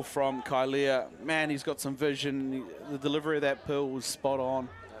ball from Kylea. Man, he's got some vision. The delivery of that pill was spot on.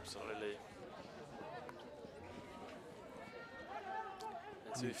 Absolutely.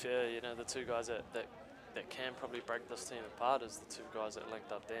 And to be fair, the two guys that can probably break this team apart is the two guys that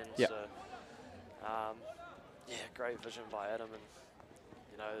linked up then. Yep. So, great vision by Adam. And,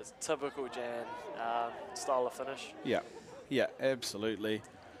 it's typical Jan style of finish. Yeah, absolutely.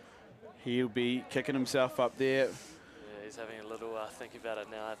 He'll be kicking himself up there. Yeah, he's having a little think about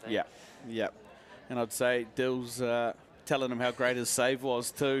it now, I think. Yeah. And I'd say Dill's telling him how great his save was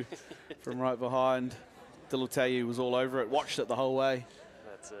too from right behind. Dill will tell you he was all over it, watched it the whole way.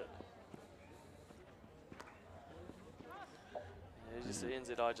 That's it. Yeah, you just see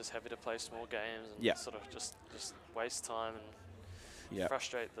NZI just happy to play small games and sort of just waste time and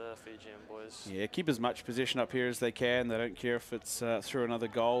frustrate the Fijian boys. Yeah, keep as much possession up here as they can. They don't care if it's through another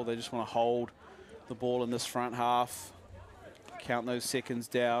goal. They just want to hold the ball in this front half. Count those seconds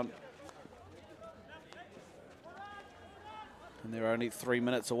down. And they're only 3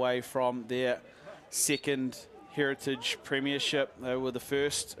 minutes away from their second Heritage Premiership. They were the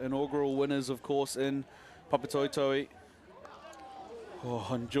first inaugural winners, of course, in Papatoetoe. Oh,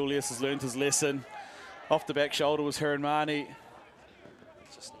 and Julius has learned his lesson. Off the back shoulder was Hiranmani.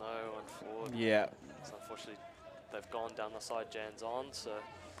 Just no one forward. Yeah. So unfortunately, they've gone down the side, Jan's on, so...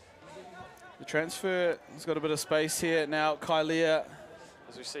 The transfer has got a bit of space here. Now Kailea.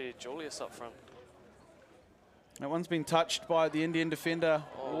 As we see Julius up front. That one's been touched by the Indian defender.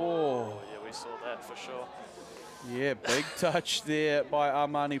 Oh, yeah, we saw that for sure. Yeah, big touch there by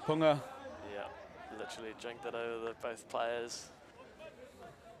Armani Punga. Yeah, literally jinked it over both players.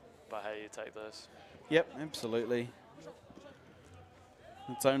 But hey, you take those. Yep, absolutely.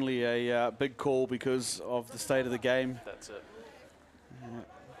 It's only a big call because of the state of the game. That's it. Yeah.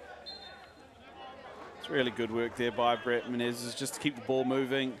 It's really good work there by Brett Menezes just to keep the ball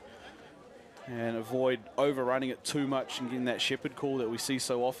moving and avoid overrunning it too much and getting that shepherd call that we see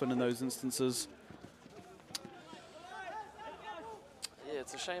so often in those instances. Yeah,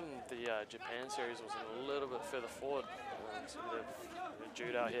 it's a shame the Japan series was a little bit further forward. So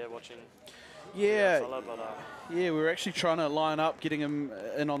Jude out here watching. Yeah, fella, but, yeah, we were actually trying to line up, getting him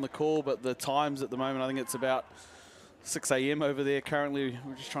in on the call, but the times at the moment, I think it's about 6 a.m. over there currently.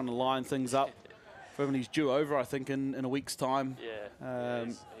 We're just trying to line things up for when he's due over, I think, in a week's time. Yeah,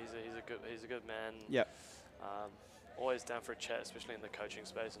 he's a good man. Yeah. Always down for a chat, especially in the coaching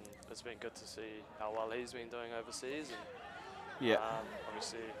space, and it's been good to see how well he's been doing overseas. And yeah.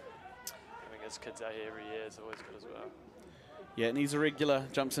 Obviously, having his kids out here every year is always good as well. Yeah, and he's a regular,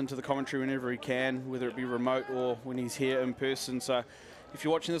 jumps into the commentary whenever he can, whether it be remote or when he's here in person. So if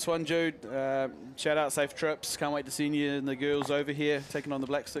you're watching this one, Jude, shout out, safe trips. Can't wait to see you and the girls over here taking on the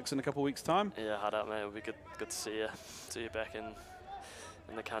Black Sticks in a couple of weeks' time. Yeah, hard out, mate. It'll be good to see you back in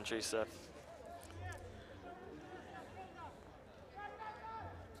the country. So.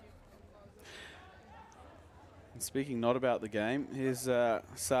 And speaking not about the game, here's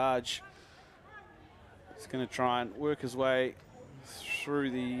Sarge. He's going to try and work his way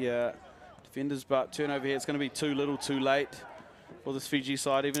through the defenders, but turnover here, it's going to be too little too late for this Fiji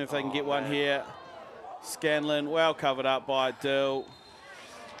side, even if they can get one here. Scanlon, well covered up by Dill.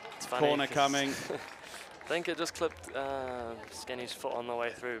 It's funny, corner coming. I think it just clipped Skinny's foot on the way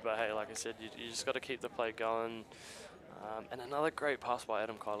through, but hey, like I said, you just got to keep the play going. And another great pass by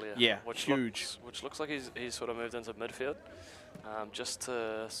Adam Kailea. Yeah, which huge. Which looks like he's sort of moved into midfield, just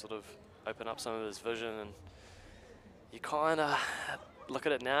to sort of open up some of his vision. And you kind of look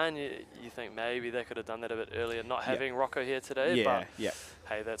at it now and you think maybe they could have done that a bit earlier, not having Rocco here today. But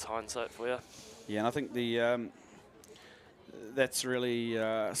hey, that's hindsight for you. Yeah, and I think the that's really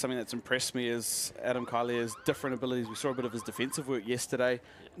something that's impressed me is Adam Kailea's different abilities. We saw a bit of his defensive work yesterday,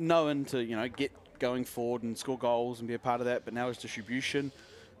 knowing to get going forward and score goals and be a part of that, but now his distribution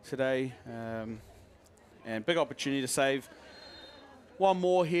today, and big opportunity to save one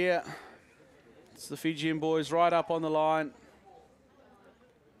more here. It's the Fijian boys right up on the line.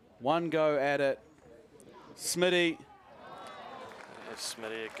 One go at it. Smitty. Give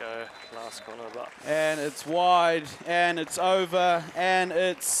Smitty a go, last corner, but and it's wide, and it's over, and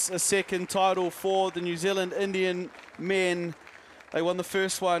it's a second title for the New Zealand Indian men. They won the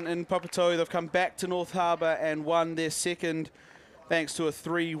first one in Papatoetoe. They've come back to North Harbour and won their second thanks to a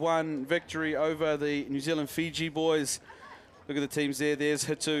 3-1 victory over the New Zealand Fiji boys. Look at the teams there. There's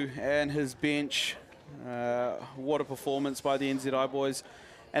Hitu and his bench. What a performance by the NZI boys.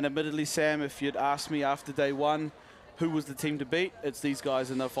 And admittedly, Sam, if you'd asked me after day one who was the team to beat, it's these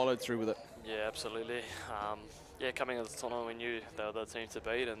guys, and they've followed through with it. yeah, absolutely. Yeah, coming into the tournament, we knew they were the team to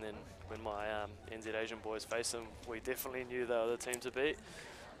beat, and then when my NZ Asian boys faced them, we definitely knew they were the team to beat.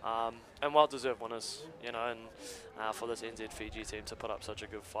 And well-deserved winners, and for this NZ Fiji team to put up such a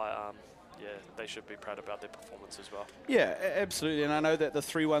good fight, yeah, they should be proud about their performance as well. Yeah, absolutely, and I know that the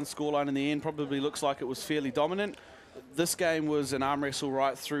 3-1 scoreline in the end probably looks like it was fairly dominant. This game was an arm wrestle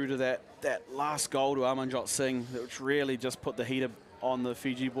right through to that last goal to Amanjot Singh, which really just put the heat on the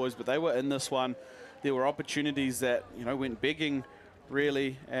Fiji boys, but they were in this one. There were opportunities that, went begging,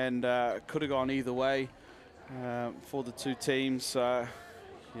 really, and could have gone either way for the two teams.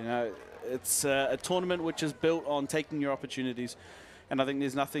 It's a tournament which is built on taking your opportunities, and I think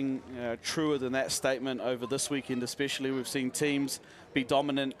there's nothing truer than that statement over this weekend especially. We've seen teams be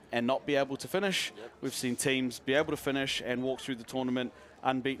dominant and not be able to finish. Yep. We've seen teams be able to finish and walk through the tournament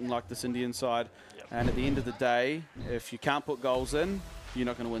unbeaten like this Indian side. Yep. And at the end of the day, if you can't put goals in, you're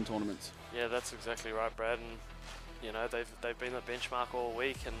not going to win tournaments. Yeah, that's exactly right, Brad. And they've been the benchmark all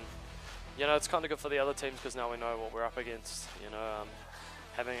week, and it's kind of good for the other teams because now we know what we're up against.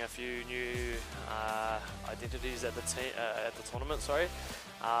 having a few new identities at the tournament. Sorry,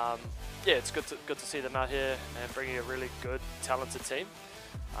 yeah, it's good to see them out here and bringing a really good, talented team.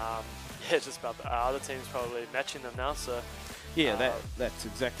 Yeah, just about the other teams probably matching them now. So yeah, that's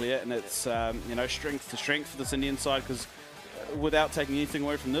exactly it, and it's you know, strength to strength for this Indian side, because without taking anything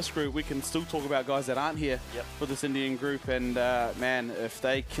away from this group, we can still talk about guys that aren't here for this Indian group. And man, if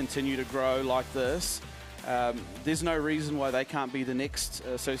they continue to grow like this, there's no reason why they can't be the next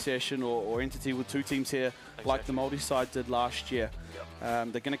association or entity with 2 teams here, like the Māori side did last year. They're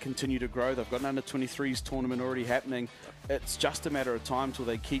going to continue to grow. They've got an under-23s tournament already happening. It's just a matter of time till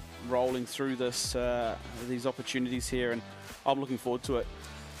they keep rolling through this these opportunities here, and I'm looking forward to it.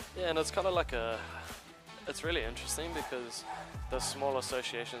 Yeah, and it's kind of like it's really interesting because the small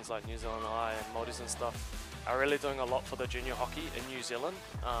associations like New Zealand I and Māoris and stuff are really doing a lot for the junior hockey in New Zealand.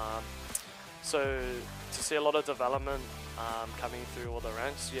 So to see a lot of development coming through all the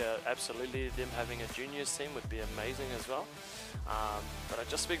ranks, yeah, absolutely, them having a juniors team would be amazing as well. But it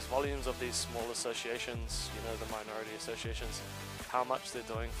just speaks volumes of these small associations, you know, the minority associations, how much they're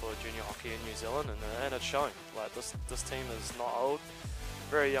doing for junior hockey in New Zealand, and it's showing. Like this team is not old,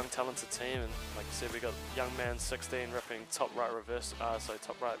 very young, talented team, and like you said, we got young man 16 ripping top right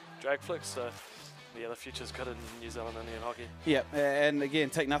drag flicks. So yeah, the future's good in New Zealand Indian hockey. Yeah, and again,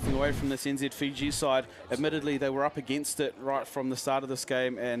 take nothing away from this NZ Fiji side. Admittedly, they were up against it right from the start of this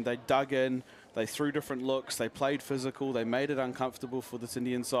game, and they dug in, they threw different looks, they played physical, they made it uncomfortable for this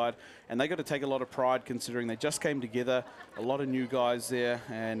Indian side, and they got to take a lot of pride considering they just came together, a lot of new guys there,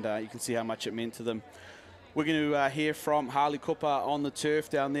 and you can see how much it meant to them. We're going to hear from Harley Cooper on the turf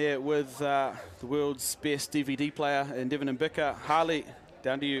down there with the world's best DVD player in Devon and Bicker. Harley,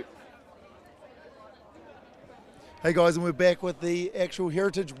 down to you. Hey guys, and we're back with the actual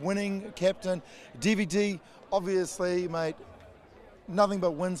Heritage winning captain, DVD. Obviously, mate, nothing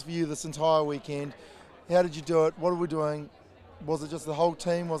but wins for you this entire weekend. How did you do it? What are we doing? Was it just the whole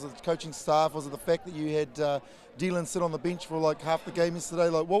team? Was it the coaching staff? Was it the fact that you had Dylan sit on the bench for like half the game yesterday?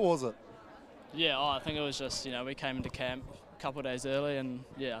 Like, what was it? Yeah, I think it was just, you know, we came into camp a couple of days early, and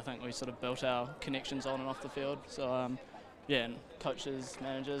yeah, I think we sort of built our connections on and off the field. So yeah, and coaches,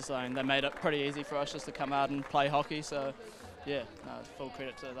 managers, I mean, they made it pretty easy for us just to come out and play hockey. So yeah, no, full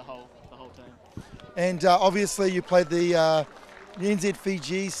credit to the whole team. And obviously you played the NZ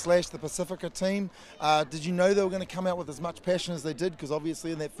Fiji / the Pacifica team. Did you know they were going to come out with as much passion as they did? Because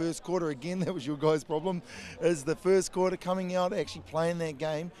obviously in that first quarter, again, that was your guys' problem, is the first quarter coming out, actually playing that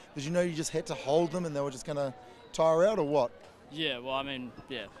game. Did you know you just had to hold them and they were just going to tire out, or what? Yeah, well, I mean,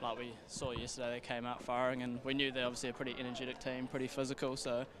 yeah, like we saw yesterday, they came out firing, and we knew they're obviously a pretty energetic team, pretty physical,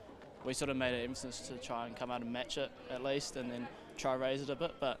 so we sort of made an emphasis to try and come out and match it at least, and then try raise it a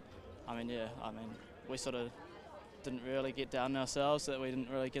bit. But I mean, yeah, I mean, we sort of didn't really get down ourselves, that we didn't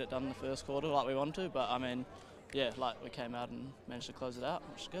really get it done in the first quarter like we wanted to, but I mean, yeah, like we came out and managed to close it out,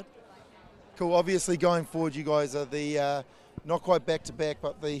 which is good. Cool. Obviously going forward, you guys are the not quite back-to-back,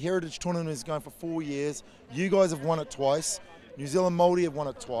 but the Heritage Tournament is going for 4 years. You guys have won it twice. New Zealand Māori have won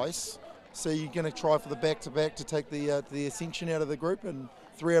it twice. So you're going to try for the back-to-back to take the ascension out of the group in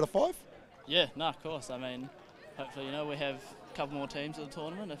 3 out of 5? Yeah, no, of course. I mean, hopefully, you know, we have a couple more teams at the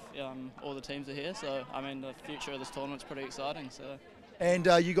tournament if all the teams are here. So, I mean, the future of this tournament's pretty exciting. So. And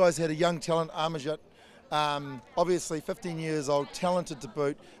you guys had a young talent, Armajit, obviously 15 years old, talented to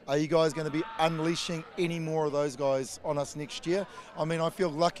boot. Are you guys going to be unleashing any more of those guys on us next year? I mean, I feel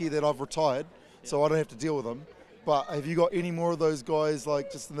lucky that I've retired, so I don't have to deal with them. But have you got any more of those guys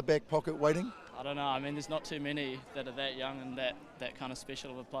like just in the back pocket waiting? I don't know. I mean, there's not too many that are that young and that kind of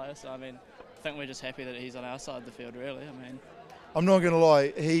special of a player. So, I mean, I think we're just happy that he's on our side of the field, really. I mean, I'm not going to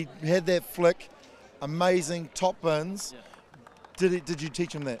lie. He had that flick, amazing, top bins. Yeah. Did you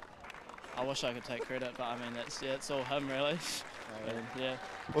teach him that? I wish I could take credit, but I mean, it's all him, really. Yeah.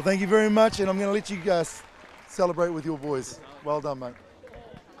 Well, thank you very much, and I'm going to let you guys celebrate with your boys. Well done, mate.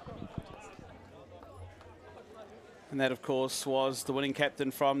 And that, of course, was the winning captain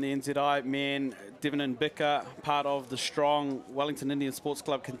from the NZI men, Devon and Bicker, part of the strong Wellington Indian Sports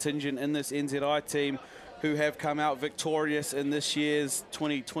Club contingent in this NZI team, who have come out victorious in this year's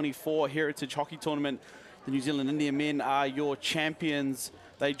 2024 Heritage Hockey Tournament. The New Zealand Indian men are your champions.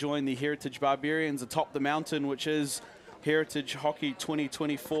 They join the Heritage Barbarians atop the mountain, which is Heritage Hockey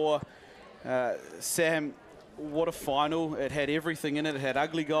 2024. Sam, what a final. It had everything in it. It had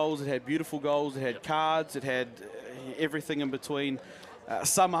ugly goals, it had beautiful goals, it had cards, it had everything in between.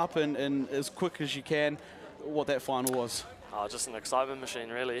 Sum up in as quick as you can what that final was. Just an excitement machine,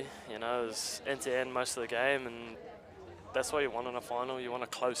 really. You know, it was end to end most of the game, and that's what you want in a final. You want a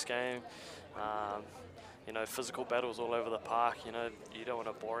close game. you know, physical battles all over the park. You know, you don't want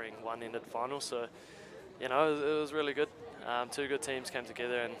a boring one-ended final. So, you know, it was really good. Two good teams came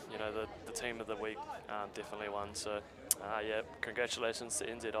together, and you know, the team of the week definitely won. So, yeah, congratulations to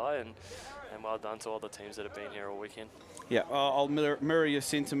NZI, and well done to all the teams that have been here all weekend. Yeah, I'll mirror your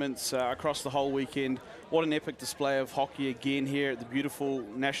sentiments across the whole weekend. What an epic display of hockey again here at the beautiful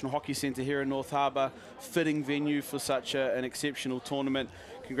National Hockey Centre here in North Harbour. Fitting venue for such an exceptional tournament.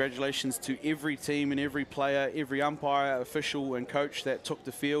 Congratulations to every team and every player, every umpire, official and coach that took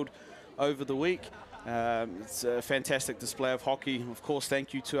the field over the week. It's a fantastic display of hockey. Of course,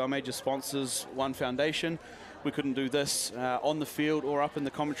 thank you to our major sponsors, One Foundation. We couldn't do this on the field or up in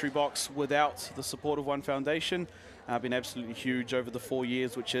the commentary box without the support of One Foundation. Been absolutely huge over the 4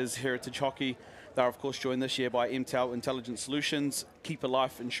 years, which is Heritage Hockey. They're, of course, joined this year by MTEL Intelligent Solutions, Keeper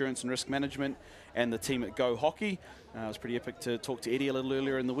Life Insurance and Risk Management, and the team at Go Hockey. It was pretty epic to talk to Eddie a little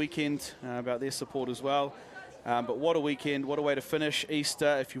earlier in the weekend about their support as well. But what a weekend, what a way to finish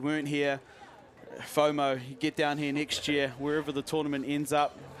Easter. If you weren't here, FOMO, get down here next year, wherever the tournament ends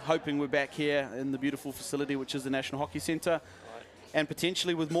up, hoping we're back here in the beautiful facility, which is the National Hockey Centre. And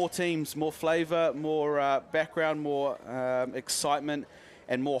potentially with more teams, more flavour, more background, more excitement,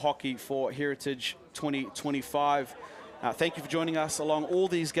 and more hockey for Heritage 2025. Thank you for joining us along all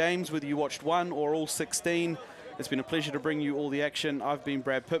these games, whether you watched one or all 16. It's been a pleasure to bring you all the action. I've been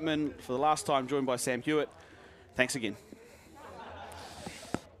Brad Pittman, for the last time joined by Sam Hewitt. Thanks again.